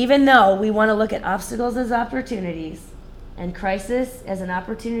 even though we want to look at obstacles as opportunities and crisis as an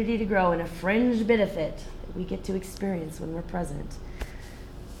opportunity to grow and a fringe benefit that we get to experience when we're present,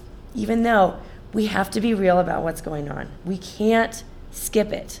 even though we have to be real about what's going on. We can't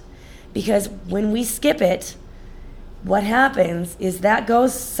skip it. Because when we skip it, what happens is that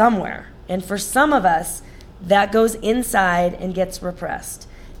goes somewhere. And for some of us, that goes inside and gets repressed.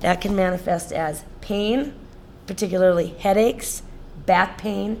 That can manifest as pain, particularly headaches, back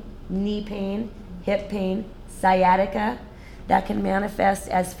pain, knee pain, hip pain, sciatica. That can manifest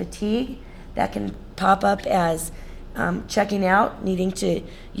as fatigue. That can pop up as checking out, needing to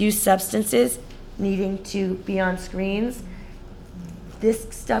use substances, needing to be on screens. This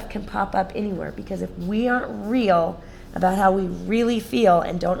stuff can pop up anywhere, because if we aren't real about how we really feel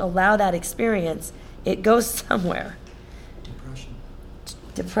and don't allow that experience, it goes somewhere.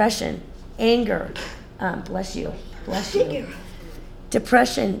 Depression, anger, bless you.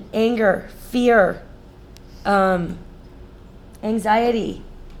 Depression, anger, fear, anxiety,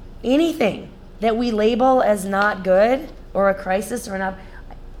 anything that we label as not good or a crisis or not.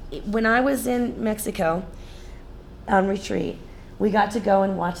 When I was in Mexico on retreat, we got to go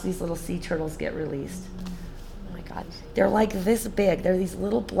and watch these little sea turtles get released. Oh my God. They're like this big. They're these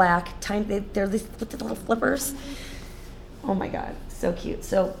little black, tiny, they're these with the little flippers. Oh my God, so cute.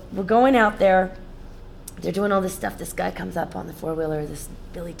 So we're going out there. They're doing all this stuff. This guy comes up on the four-wheeler, this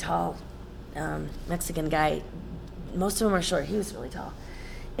really tall Mexican guy. Most of them are short. He was really tall.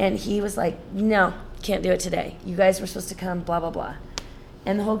 And he was like, no, can't do it today. You guys were supposed to come, blah, blah, blah.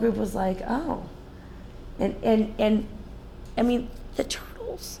 And the whole group was like, oh. And I mean, the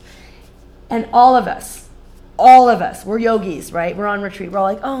turtles. And all of us, we're yogis, right? We're on retreat. We're all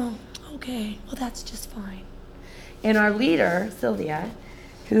like, oh, okay, well, that's just fine. And our leader, Sylvia,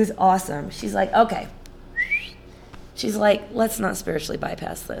 who's awesome, she's like, okay. She's like, let's not spiritually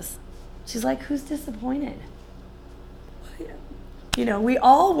bypass this. She's like, who's disappointed? You know, we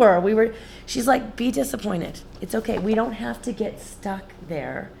all were. She's like, be disappointed. It's okay. We don't have to get stuck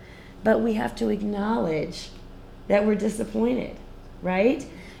there, but we have to acknowledge that we're disappointed, right?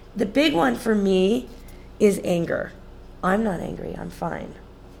 The big one for me is anger. I'm not angry. I'm fine.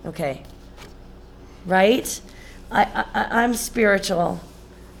 Okay. Right? I'm spiritual.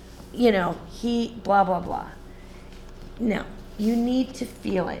 You know, blah, blah, blah. No. You need to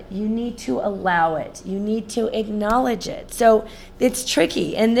feel it. You need to allow it. You need to acknowledge it. So it's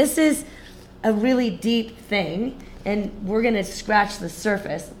tricky. And this is a really deep thing. And we're going to scratch the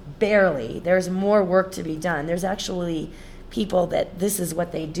surface, barely. There's more work to be done. There's actually people that this is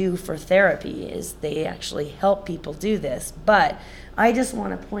what they do for therapy, is they actually help people do this. But I just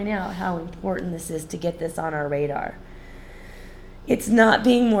want to point out how important this is to get this on our radar. It's not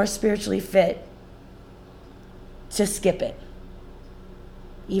being more spiritually fit to skip it,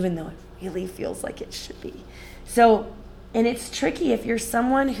 even though it really feels like it should be. So, and it's tricky if you're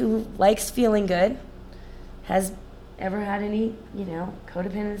someone who likes feeling good, has ever had any,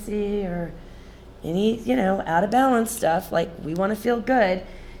 codependency or any, out of balance stuff, like we want to feel good.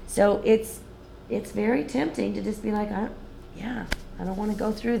 So it's very tempting to just be like, I don't want to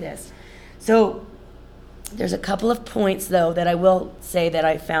go through this. So there's a couple of points, though, that I will say that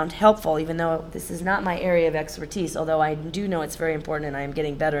I found helpful, even though this is not my area of expertise, although I do know it's very important and I am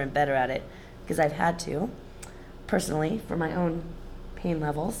getting better and better at it. because I've had to, personally, for my own pain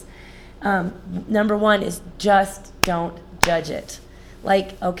levels. Number one is just don't judge it.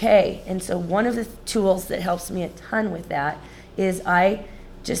 Like, okay, and so one of the tools that helps me a ton with that is I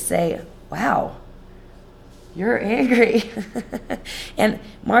just say, wow, you're angry. And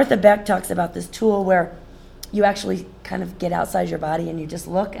Martha Beck talks about this tool where you actually kind of get outside your body and you just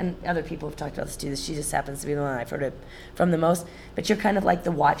look, and other people have talked about this too. She just happens to be the one I've heard it from the most. But you're kind of like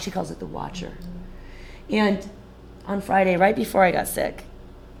the watch. She calls it the watcher. And on Friday, right before I got sick,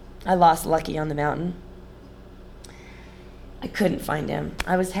 I lost Lucky on the mountain. I couldn't find him.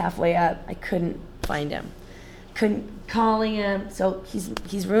 I was halfway up. I couldn't find him. Calling him. So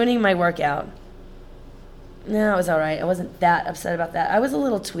he's ruining my workout. No, it was all right. I wasn't that upset about that. I was a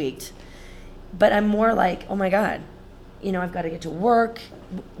little tweaked. But I'm more like, oh my God, I've got to get to work.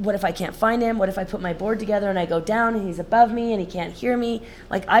 What if I can't find him? What if I put my board together and I go down and he's above me and he can't hear me?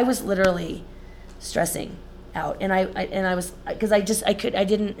 Like, I was literally stressing out. And I was, because I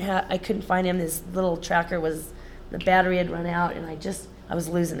couldn't find him. This little tracker the battery had run out, and I was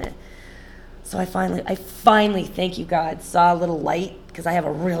losing it. So I finally, thank you God, saw a little light, because I have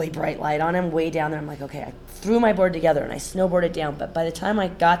a really bright light on him way down there. I'm like, okay, I threw my board together and I snowboarded down. But by the time I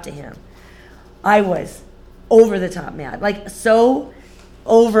got to him, I was over the top mad, like so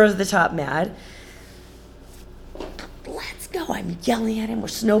over the top mad. Let's go. I'm yelling at him. We're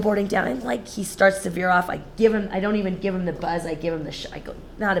snowboarding down. And like he starts to veer off. I don't even give him the buzz. I give him the shock. I go,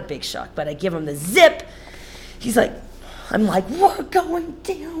 not a big shock, but I give him the zip. He's like, I'm like, we're going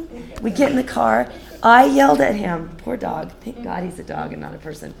down. We get in the car. I yelled at him. Poor dog. Thank God he's a dog and not a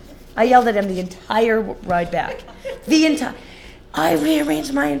person. I yelled at him the entire ride back. I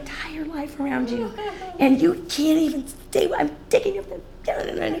rearranged my entire life around you, and you can't even stay. I'm taking you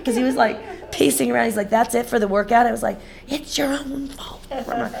because he was like pacing around. He's like, that's it for the workout? I was like, it's your own fault.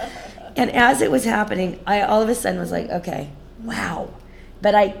 And as it was happening, I all of a sudden was like, okay, wow.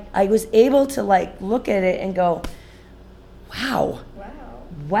 But I was able to like look at it and go, wow.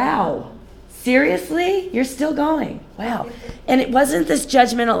 Seriously? You're still going? Wow. And it wasn't this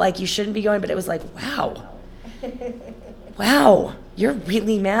judgmental, like you shouldn't be going, but it was like, wow, you're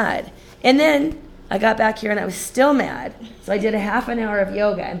really mad. And then I got back here and I was still mad. So I did a half an hour of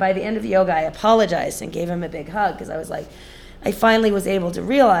yoga. And by the end of the yoga, I apologized and gave him a big hug because I was like, I finally was able to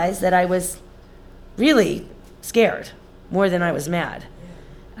realize that I was really scared more than I was mad.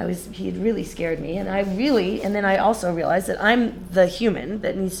 He had really scared me, and then I also realized that I'm the human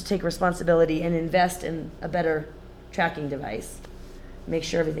that needs to take responsibility and invest in a better tracking device, make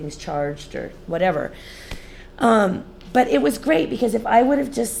sure everything's charged or whatever. But it was great because if I would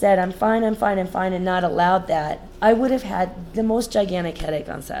have just said, I'm fine, and not allowed that, I would have had the most gigantic headache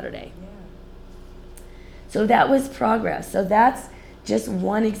on Saturday. Yeah. So that was progress. So that's just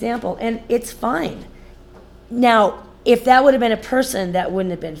one example, and it's fine. Now, if that would have been a person, that wouldn't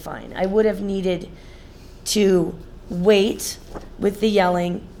have been fine. I would have needed to wait with the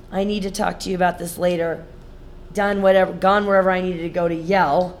yelling. I need to talk to you about this later. Gone wherever I needed to go to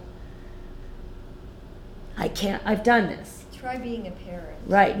yell. I've done this. Try being a parent.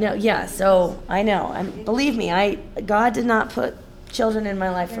 Right, no, yeah, so I know. Believe me, God did not put children in my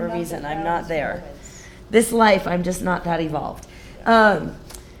life for a reason. I'm not there. This life, I'm just not that evolved.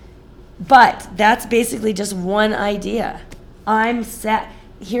 But that's basically just one idea. I'm sad.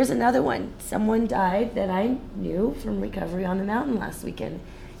 Here's another one. Someone died that I knew from recovery on the mountain last weekend.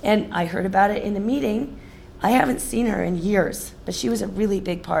 And I heard about it in the meeting. I haven't seen her in years, but she was a really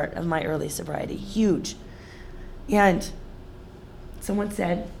big part of my early sobriety. Huge. And someone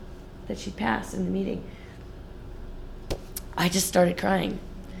said that she passed in the meeting. I just started crying.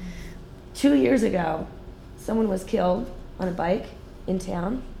 2 years ago, someone was killed on a bike in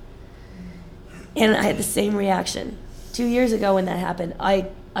town. And I had the same reaction. 2 years ago when that happened, I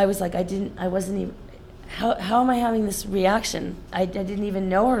was like, I wasn't even, how am I having this reaction? I didn't even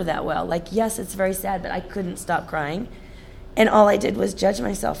know her that well. Like, yes, it's very sad, but I couldn't stop crying. And all I did was judge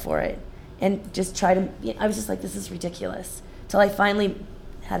myself for it. And just I was just like, this is ridiculous. Till I finally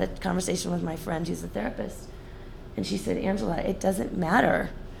had a conversation with my friend who's a therapist. And she said, Angela, it doesn't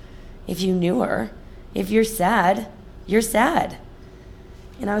matter if you knew her. If you're sad, you're sad.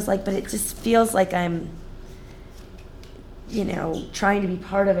 And I was like, but it just feels like I'm, trying to be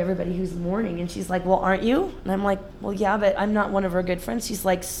part of everybody who's mourning. And she's like, well, aren't you? And I'm like, well, yeah, but I'm not one of her good friends. She's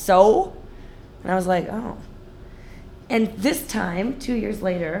like, so? And I was like, oh. And this time, 2 years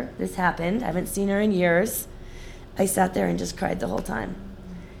later, this happened. I haven't seen her in years. I sat there and just cried the whole time.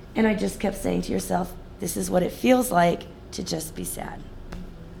 And I just kept saying to yourself, this is what it feels like to just be sad.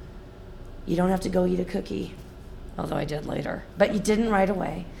 You don't have to go eat a cookie. Although I did later. But you didn't right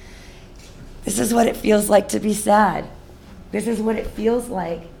away. This is what it feels like to be sad. This is what it feels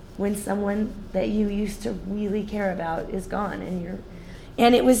like when someone that you used to really care about is gone,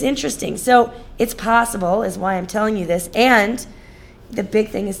 and it was interesting. So it's possible, is why I'm telling you this, and the big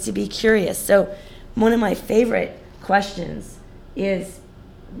thing is to be curious. So one of my favorite questions is,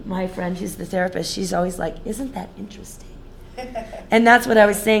 my friend who's the therapist, she's always like, isn't that interesting? And that's what I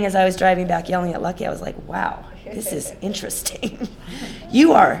was saying as I was driving back yelling at Lucky. I was like, wow, this is interesting.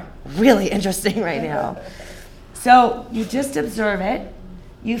 You are really interesting right now. So you just observe it,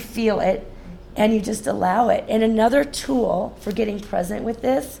 you feel it, and you just allow it. And another tool for getting present with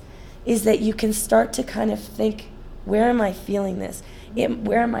this is that you can start to kind of think, where am I feeling this?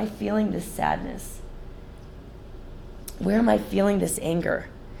 Where am I feeling this sadness? Where am I feeling this anger?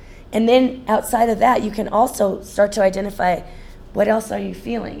 And then outside of that, you can also start to identify, what else are you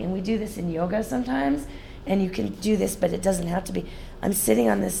feeling? And we do this in yoga sometimes, and you can do this, but it doesn't have to be. I'm sitting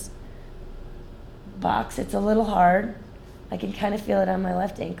on this box. It's a little hard. I can kind of feel it on my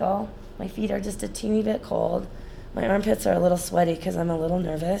left ankle. My feet are just a teeny bit cold. My armpits are a little sweaty because I'm a little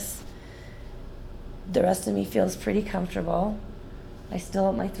nervous. The rest of me feels pretty comfortable. My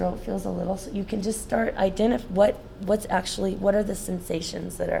throat feels a little, so you can just start identifying what are the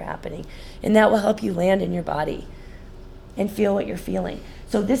sensations that are happening. And that will help you land in your body and feel what you're feeling.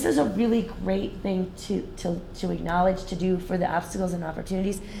 So this is a really great thing to acknowledge, to do for the obstacles and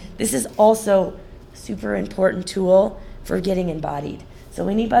opportunities. This is also a super important tool for getting embodied. So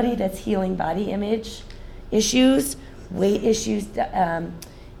anybody that's healing body image issues, weight issues,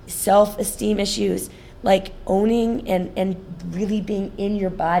 self-esteem issues, like owning and really being in your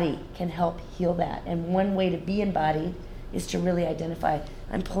body can help heal that. And one way to be embodied is to really identify,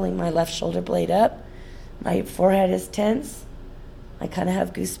 I'm pulling my left shoulder blade up, my forehead is tense, I kind of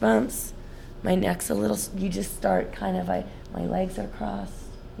have goosebumps, my neck's a little, you just start kind of, my legs are crossed,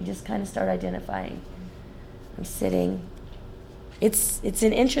 you just kind of start identifying. I'm sitting. It's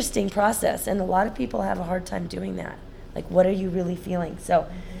an interesting process, and a lot of people have a hard time doing that. Like, what are you really feeling? So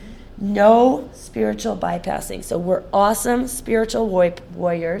no spiritual bypassing. So we're awesome spiritual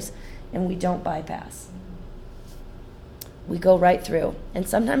warriors, and we don't bypass. We go right through. And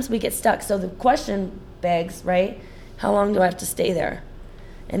sometimes we get stuck. So the question begs, right, how long do I have to stay there?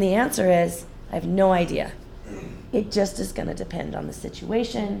 And the answer is, I have no idea. It just is going to depend on the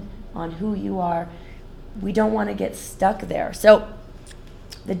situation, on who you are. We don't want to get stuck there. So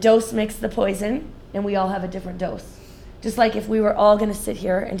the dose makes the poison, and we all have a different dose. Just like if we were all going to sit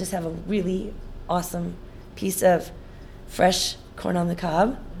here and just have a really awesome piece of fresh corn on the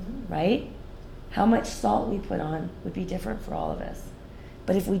cob, right? How much salt we put on would be different for all of us.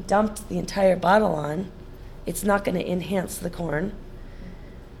 But if we dumped the entire bottle on, it's not going to enhance the corn.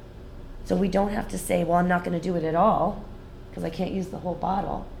 So we don't have to say, well, I'm not going to do it at all because I can't use the whole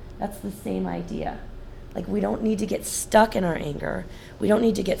bottle. That's the same idea. Like, we don't need to get stuck in our anger. We don't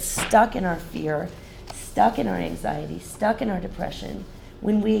need to get stuck in our fear, stuck in our anxiety, stuck in our depression.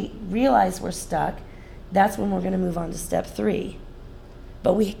 When we realize we're stuck, that's when we're going to move on to step 3.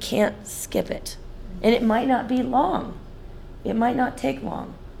 But we can't skip it. And it might not be long. It might not take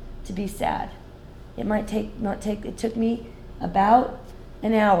long to be sad. It took me about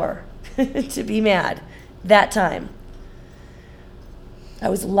an hour to be mad that time. I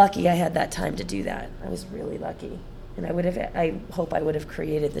was lucky I had that time to do that. I was really lucky. And I hope I would have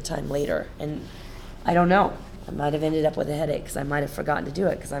created the time later. And I don't know. I might have ended up with a headache because I might have forgotten to do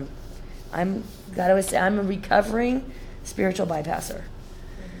it because I'm a recovering spiritual bypasser.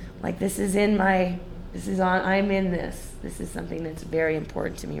 Like, I'm in this. This is something that's very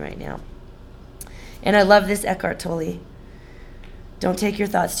important to me right now. And I love this Eckhart Tolle. Don't take your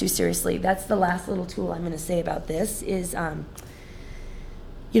thoughts too seriously. That's the last little tool I'm going to say about this is,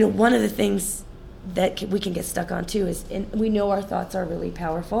 one of the things that we can get stuck on too is, and we know our thoughts are really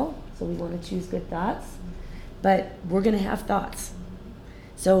powerful, so we want to choose good thoughts, but we're going to have thoughts.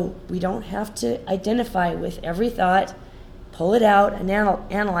 So we don't have to identify with every thought, pull it out and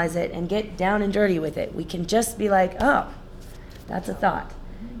analyze it and get down and dirty with it. We can just be like, oh, that's a thought.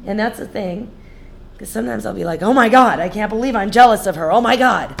 And that's the thing, because sometimes I'll be like, oh my God, I can't believe I'm jealous of her. Oh my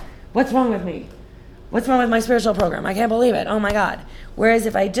God, what's wrong with me? What's wrong with my spiritual program? I can't believe it. Oh my God. Whereas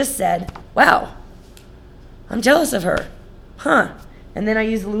if I just said, wow, I'm jealous of her. Huh. And then I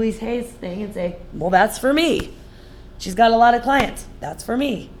use the Louise Hayes thing and say, well, that's for me. She's got a lot of clients. That's for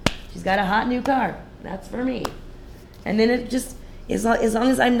me. She's got a hot new car. That's for me. And then it just, as long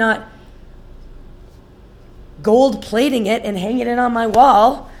as I'm not gold plating it and hanging it on my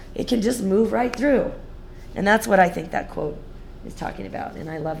wall, it can just move right through. And that's what I think that quote is talking about. And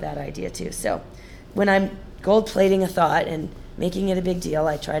I love that idea too. So when I'm gold plating a thought and making it a big deal,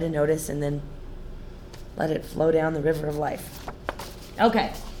 I try to notice and then Let it flow down the river of life.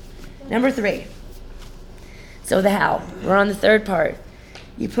 Okay, number 3. So the how. We're on the third part.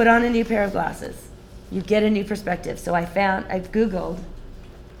 You put on a new pair of glasses. You get a new perspective. So I've Googled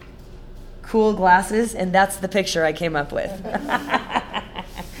cool glasses, and that's the picture I came up with.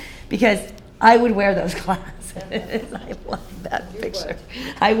 Because I would wear those glasses. I love that picture.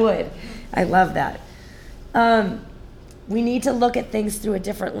 I would. I love that. We need to look at things through a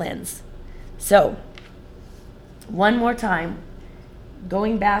different lens. So, one more time,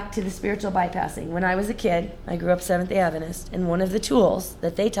 going back to the spiritual bypassing. When I was a kid, I grew up Seventh-day Adventist, and one of the tools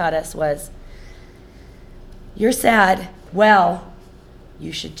that they taught us was, you're sad. Well,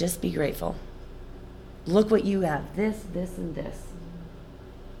 you should just be grateful. Look what you have, this, and this.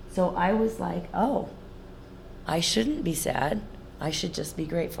 So I was like, oh, I shouldn't be sad. I should just be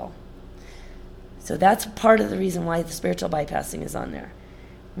grateful. So that's part of the reason why the spiritual bypassing is on there.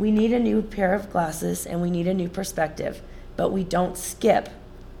 We need a new pair of glasses and we need a new perspective, but we don't skip.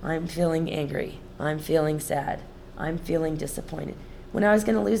 I'm feeling angry. I'm feeling sad. I'm feeling disappointed. When I was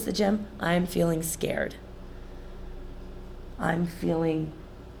going to lose the gym, I'm feeling scared. I'm feeling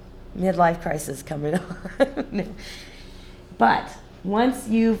midlife crisis coming on. But once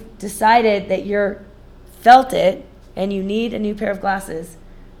you've decided that you're felt it and you need a new pair of glasses,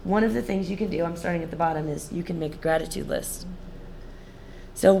 one of the things you can do, I'm starting at the bottom, is you can make a gratitude list.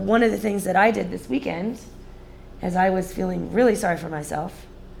 So one of the things that I did this weekend, as I was feeling really sorry for myself,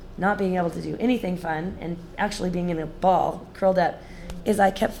 not being able to do anything fun, and actually being in a ball, curled up, is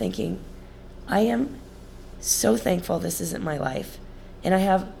I kept thinking, I am so thankful this isn't my life. And I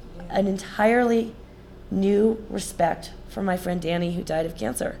have an entirely new respect for my friend Danny, who died of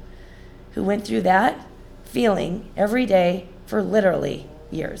cancer, who went through that feeling every day for literally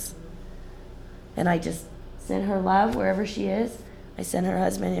years. And I just sent her love wherever she is. I sent her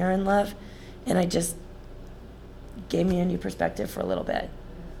husband Aaron love, and I just gave me a new perspective for a little bit,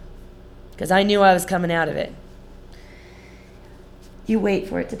 because I knew I was coming out of it. You wait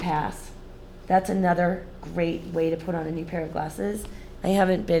for it to pass. That's another great way to put on a new pair of glasses. I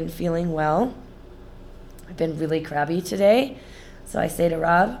haven't been feeling well. I've been really crabby today. So I say to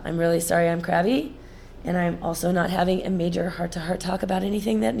Rob, I'm really sorry I'm crabby. And I'm also not having a major heart-to-heart talk about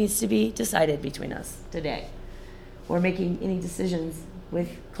anything that needs to be decided between us today, or making any decisions with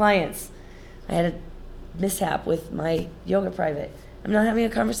clients. I had a mishap with my yoga private. I'm not having a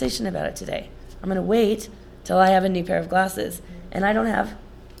conversation about it today. I'm going to wait till I have a new pair of glasses. And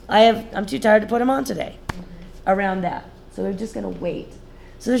I'm too tired to put them on today around that. So we're just going to wait.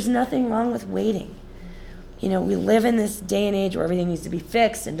 So there's nothing wrong with waiting. You know, we live in this day and age where everything needs to be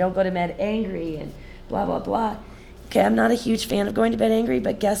fixed, and don't go to bed angry and blah, blah, blah. Okay, I'm not a huge fan of going to bed angry,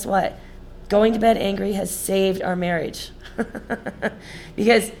 but guess what? Going to bed angry has saved our marriage.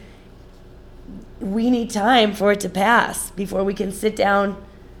 Because we need time for it to pass before we can sit down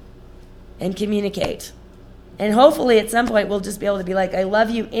and communicate. And hopefully at some point we'll just be able to be like, I love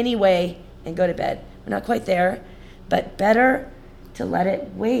you anyway, and go to bed. We're not quite there, but better to let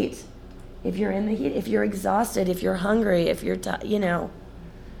it wait. If you're in the heat, if you're exhausted, if you're hungry, if you're,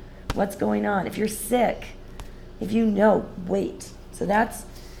 what's going on, if you're sick, if you know, wait. So that's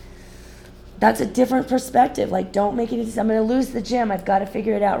a different perspective. Like, don't make any, I'm going to lose the gym. I've got to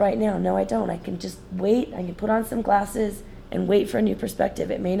figure it out right now. No, I don't. I can just wait. I can put on some glasses and wait for a new perspective.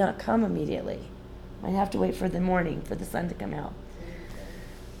 It may not come immediately. I have to wait for the morning, for the sun to come out.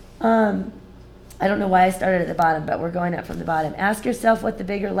 I don't know why I started at the bottom, but we're going up from the bottom. Ask yourself what the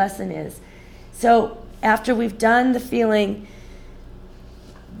bigger lesson is. So after we've done the feeling,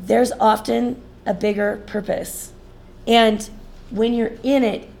 there's often a bigger purpose. And when you're in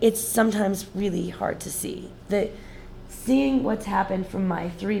it, it's sometimes really hard to see. Seeing what's happened from my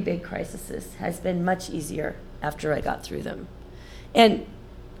 3 big crises has been much easier after I got through them. And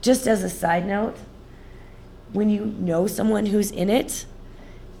just as a side note, when you know someone who's in it,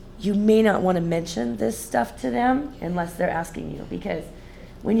 you may not want to mention this stuff to them unless they're asking you, because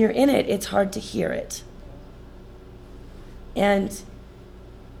when you're in it, it's hard to hear it. And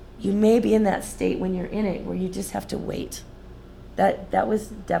you may be in that state when you're in it where you just have to wait. That was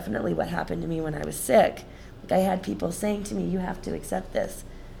definitely what happened to me when I was sick. Like, I had people saying to me, you have to accept this.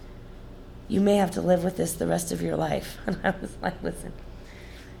 You may have to live with this the rest of your life. And I was like, listen,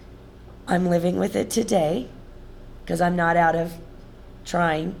 I'm living with it today because I'm not out of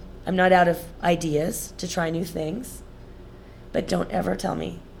trying. I'm not out of ideas to try new things. But don't ever tell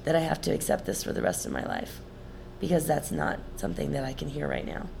me that I have to accept this for the rest of my life, because that's not something that I can hear right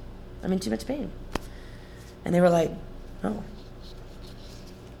now. I'm in too much pain. And they were like, oh.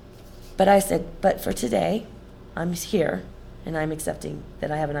 But I said, but for today, I'm here, and I'm accepting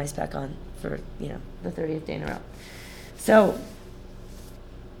that I have an ice pack on for, the 30th day in a row. So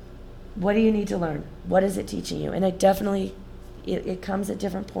what do you need to learn? What is it teaching you? And it comes at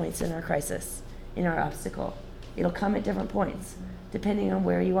different points in our crisis, in our obstacle. It'll come at different points, depending on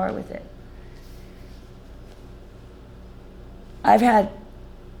where you are with it.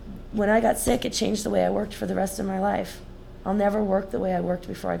 When I got sick, it changed the way I worked for the rest of my life. I'll never work the way I worked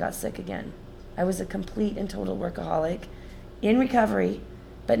before I got sick again. I was a complete and total workaholic, in recovery,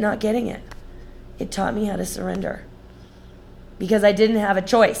 but not getting it. It taught me how to surrender, because I didn't have a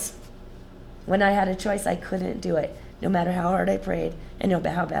choice. When I had a choice, I couldn't do it, no matter how hard I prayed and no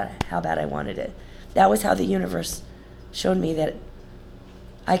matter how bad I wanted it. That was how the universe showed me that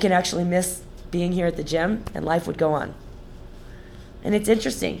I can actually miss being here at the gym and life would go on. And it's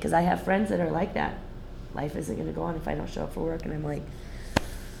interesting, because I have friends that are like that. Life isn't going to go on if I don't show up for work. And I'm like,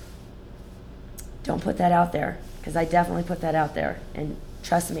 don't put that out there, because I definitely put that out there. And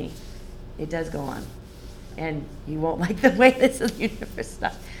trust me, it does go on. And you won't like the way this is the universe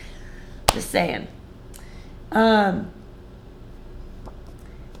stuff. Just saying. To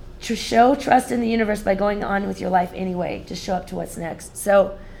show trust in the universe by going on with your life anyway. Just show up to what's next.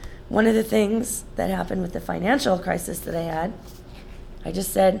 So one of the things that happened with the financial crisis that I had, I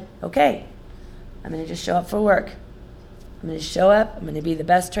just said, okay, I'm going to just show up for work. I'm going to show up. I'm going to be the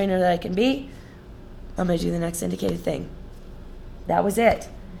best trainer that I can be. I'm going to do the next indicated thing. That was it.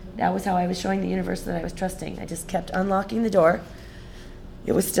 That was how I was showing the universe that I was trusting. I just kept unlocking the door.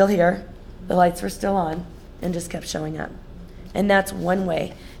 It was still here. The lights were still on, and just kept showing up. And that's one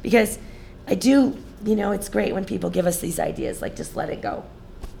way. Because I do, it's great when people give us these ideas, like just let it go.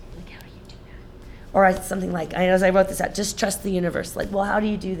 Like, how do you do that? Or something like, as I wrote this out, just trust the universe. Like, well, how do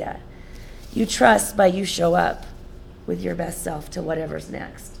you do that? You trust by you show up with your best self to whatever's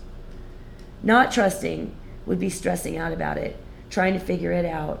next. Not trusting would be stressing out about it, trying to figure it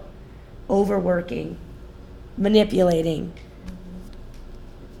out, overworking, manipulating,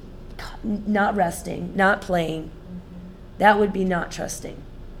 not resting, not playing. That would be not trusting,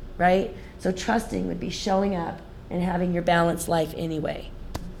 right? So trusting would be showing up and having your balanced life anyway.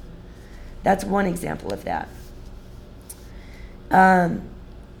 That's one example of that.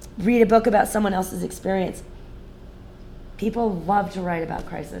 Read a book about someone else's experience. People love to write about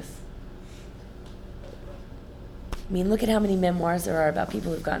crisis. I mean, look at how many memoirs there are about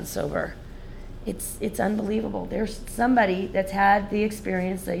people who've gotten sober. It's unbelievable. There's somebody that's had the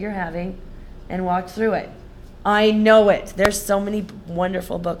experience that you're having and walked through it. I know it. There's so many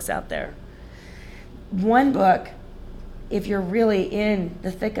wonderful books out there. One book, if you're really in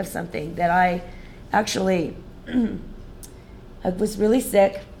the thick of something, that I actually, I was really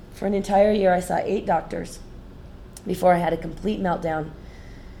sick for an entire year. I saw 8 doctors before I had a complete meltdown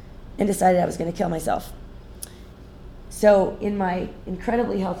and decided I was going to kill myself. So in my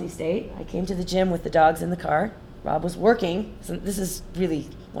incredibly healthy state, I came to the gym with the dogs in the car. Rob was working. So this is really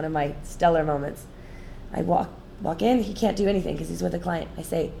one of my stellar moments. I walk in. He can't do anything because he's with a client. I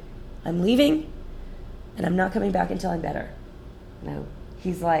say, I'm leaving, and I'm not coming back until I'm better. No,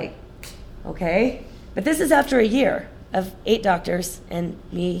 he's like, okay. But this is after a year of 8 doctors and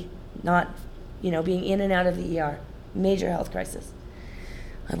me not, being in and out of the ER. Major health crisis.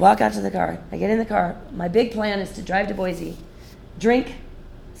 I walk out to the car. I get in the car. My big plan is to drive to Boise, drink,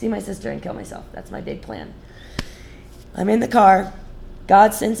 see my sister, and kill myself. That's my big plan. I'm in the car.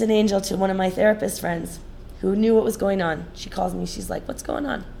 God sends an angel to one of my therapist friends who knew what was going on. She calls me. She's like, what's going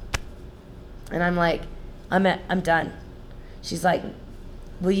on? And I'm like, I'm done. She's like,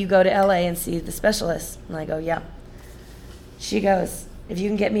 will you go to LA and see the specialist? And I go, yeah. She goes, if you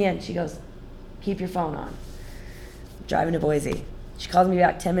can get me in. She goes, keep your phone on. I'm driving to Boise. She calls me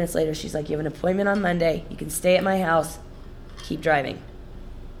back 10 minutes later. She's like, you have an appointment on Monday. You can stay at my house. Keep driving.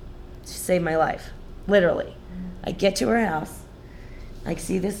 She saved my life, literally. I get to her house. I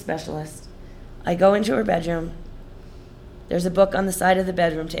see this specialist. I go into her bedroom. There's a book on the side of the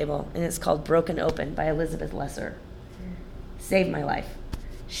bedroom table, and it's called Broken Open by Elizabeth Lesser. Saved my life.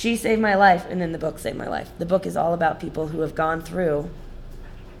 She saved my life, and then the book saved my life. The book is all about people who have gone through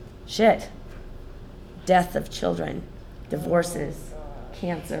shit. Death of children, divorces,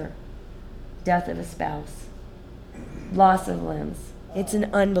 cancer, death of a spouse, loss of limbs. It's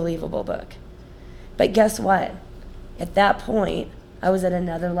an unbelievable book. But guess what? At that point, I was at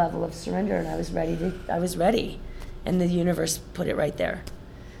another level of surrender, and I was ready. And the universe put it right there.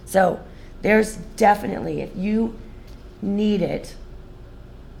 So there's definitely, if you need it,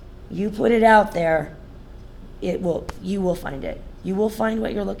 you put it out there, you will find it. You will find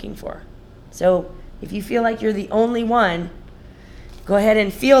what you're looking for. So if you feel like you're the only one, go ahead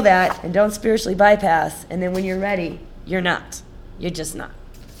and feel that and don't spiritually bypass. And then when you're ready, you're not. You're just not.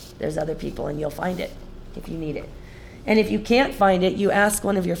 there's other people, and you'll find it if you need it. And if you can't find it, you ask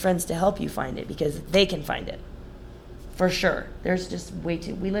one of your friends to help you find it, because they can find it. For sure. There's just we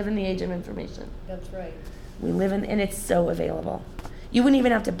live in the age of information. That's right. And it's so available. You wouldn't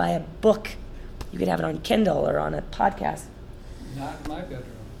even have to buy a book. You could have it on Kindle or on a podcast. Not in my bedroom.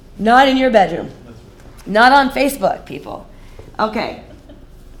 Not in your bedroom. Not on Facebook, people. Okay.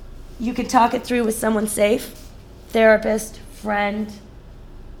 You could talk it through with someone safe, therapist, friend,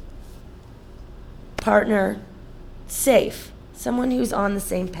 partner, safe, someone who's on the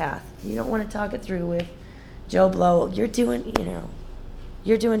same path. You don't want to talk it through with Joe Blow. You're doing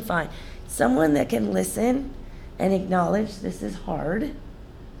fine. Someone that can listen and acknowledge this is hard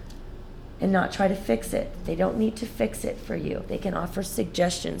and not try to fix it. They don't need to fix it for you. They can offer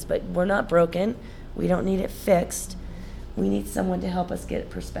suggestions, but we're not broken. We don't need it fixed. We need someone to help us get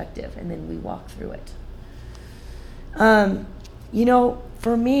perspective, and then we walk through it.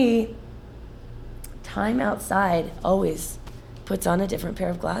 For me, time outside always puts on a different pair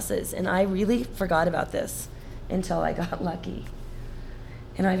of glasses, and I really forgot about this until I got Lucky.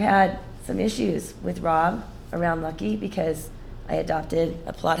 And I've had some issues with Rob around Lucky because I adopted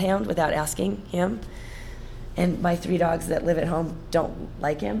a plot hound without asking him, and my 3 dogs that live at home don't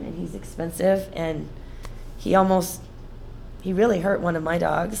like him, and he's expensive, and he really hurt one of my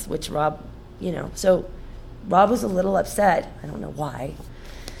dogs, which Rob, so Rob was a little upset. I don't know why.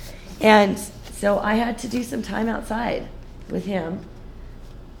 And so I had to do some time outside with him,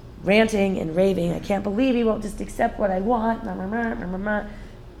 ranting and raving. I can't believe he won't just accept what I want,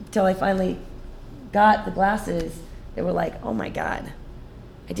 until I finally got the glasses. They were like, oh my God,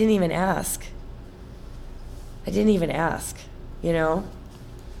 I didn't even ask. Go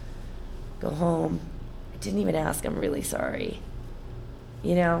home. I didn't even ask. I'm really sorry.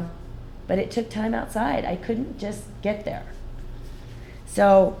 But it took time outside. I couldn't just get there.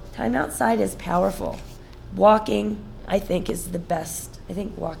 So time outside is powerful. Walking, I think, is the best. I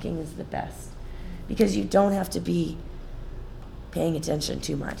think walking is the best because you don't have to be paying attention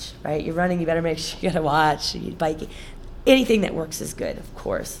too much, right? You're running, you better make sure you gotta watch. You're biking. Anything that works is good, of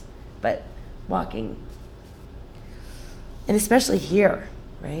course. But walking, and especially here,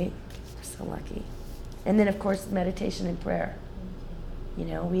 right? We're so lucky. And then, of course, meditation and prayer.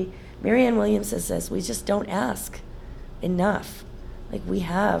 Marianne Williamson says we just don't ask enough. Like, we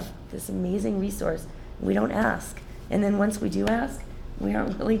have this amazing resource. We don't ask. And then once we do ask, we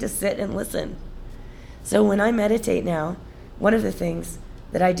aren't willing to sit and listen. So when I meditate now, one of the things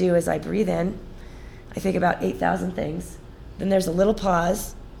that I do is I breathe in. I think about 8,000 things. Then there's a little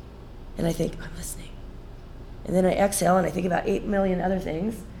pause, and I think, I'm listening. And then I exhale, and I think about 8 million other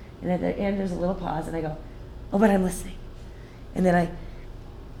things. And at the end, there's a little pause, and I go, oh, but I'm listening. And then I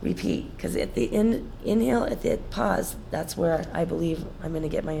repeat, because at the inhale, at the pause, that's where I believe I'm going to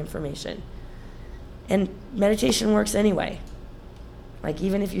get my information. And meditation works anyway. Like,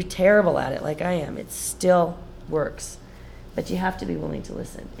 even if you're terrible at it, like I am, it still works. But you have to be willing to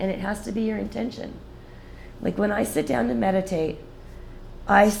listen. And it has to be your intention. Like, when I sit down to meditate,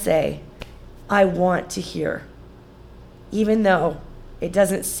 I say, I want to hear, even though it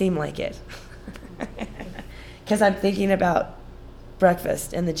doesn't seem like it. Because I'm thinking about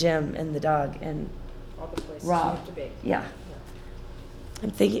breakfast and the gym and the dog and all the places Rob. you have to be. Yeah.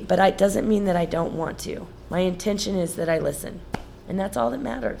 I'm thinking, but it doesn't mean that I don't want to. My intention is that I listen. And that's all that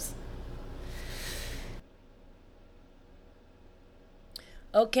matters.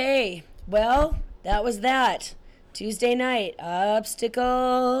 Okay, well, that was that. Tuesday night,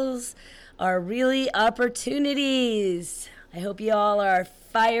 obstacles are really opportunities. I hope you all are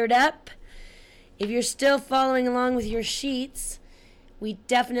fired up. If you're still following along with your sheets, we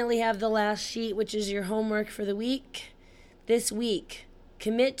definitely have the last sheet, which is your homework for the week. This week,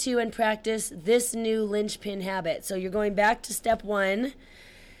 commit to and practice this new linchpin habit. So you're going back to step 1.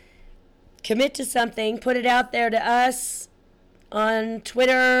 Commit to something. Put it out there to us on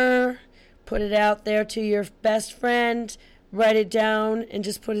Twitter. Put it out there to your best friend. Write it down and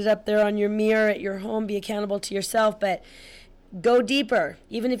just put it up there on your mirror at your home. Be accountable to yourself, but go deeper.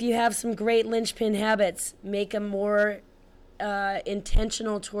 Even if you have some great linchpin habits, make them more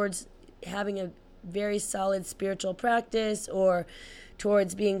intentional towards having a very solid spiritual practice, or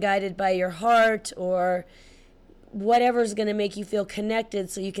towards being guided by your heart, or whatever's going to make you feel connected,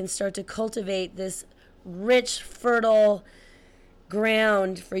 so you can start to cultivate this rich, fertile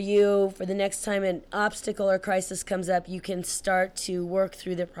ground for you for the next time an obstacle or crisis comes up. You can start to work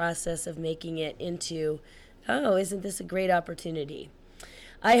through the process of making it into, oh, isn't this a great opportunity?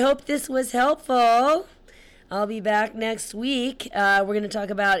 I hope this was helpful. I'll be back next week. We're going to talk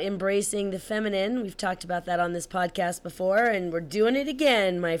about embracing the feminine. We've talked about that on this podcast before, and we're doing it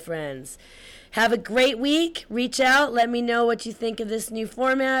again, my friends. Have a great week. Reach out. Let me know what you think of this new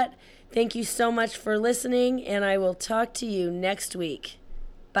format. Thank you so much for listening, and I will talk to you next week.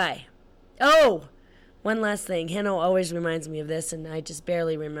 Bye. Oh, one last thing. Hanno always reminds me of this, and I just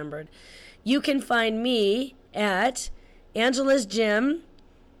barely remembered. You can find me at Angela's Gym.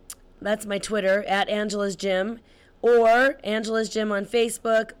 That's my Twitter, at Angela's Gym, or Angela's Gym on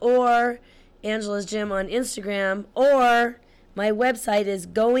Facebook, or Angela's Gym on Instagram, or my website is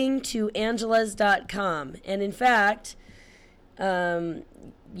goingtoangelas.com. And in fact, you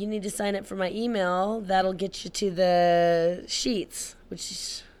need to sign up for my email. That'll get you to the sheets,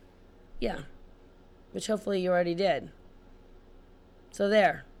 which hopefully you already did. So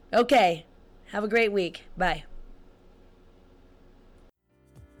there. Okay. Have a great week. Bye.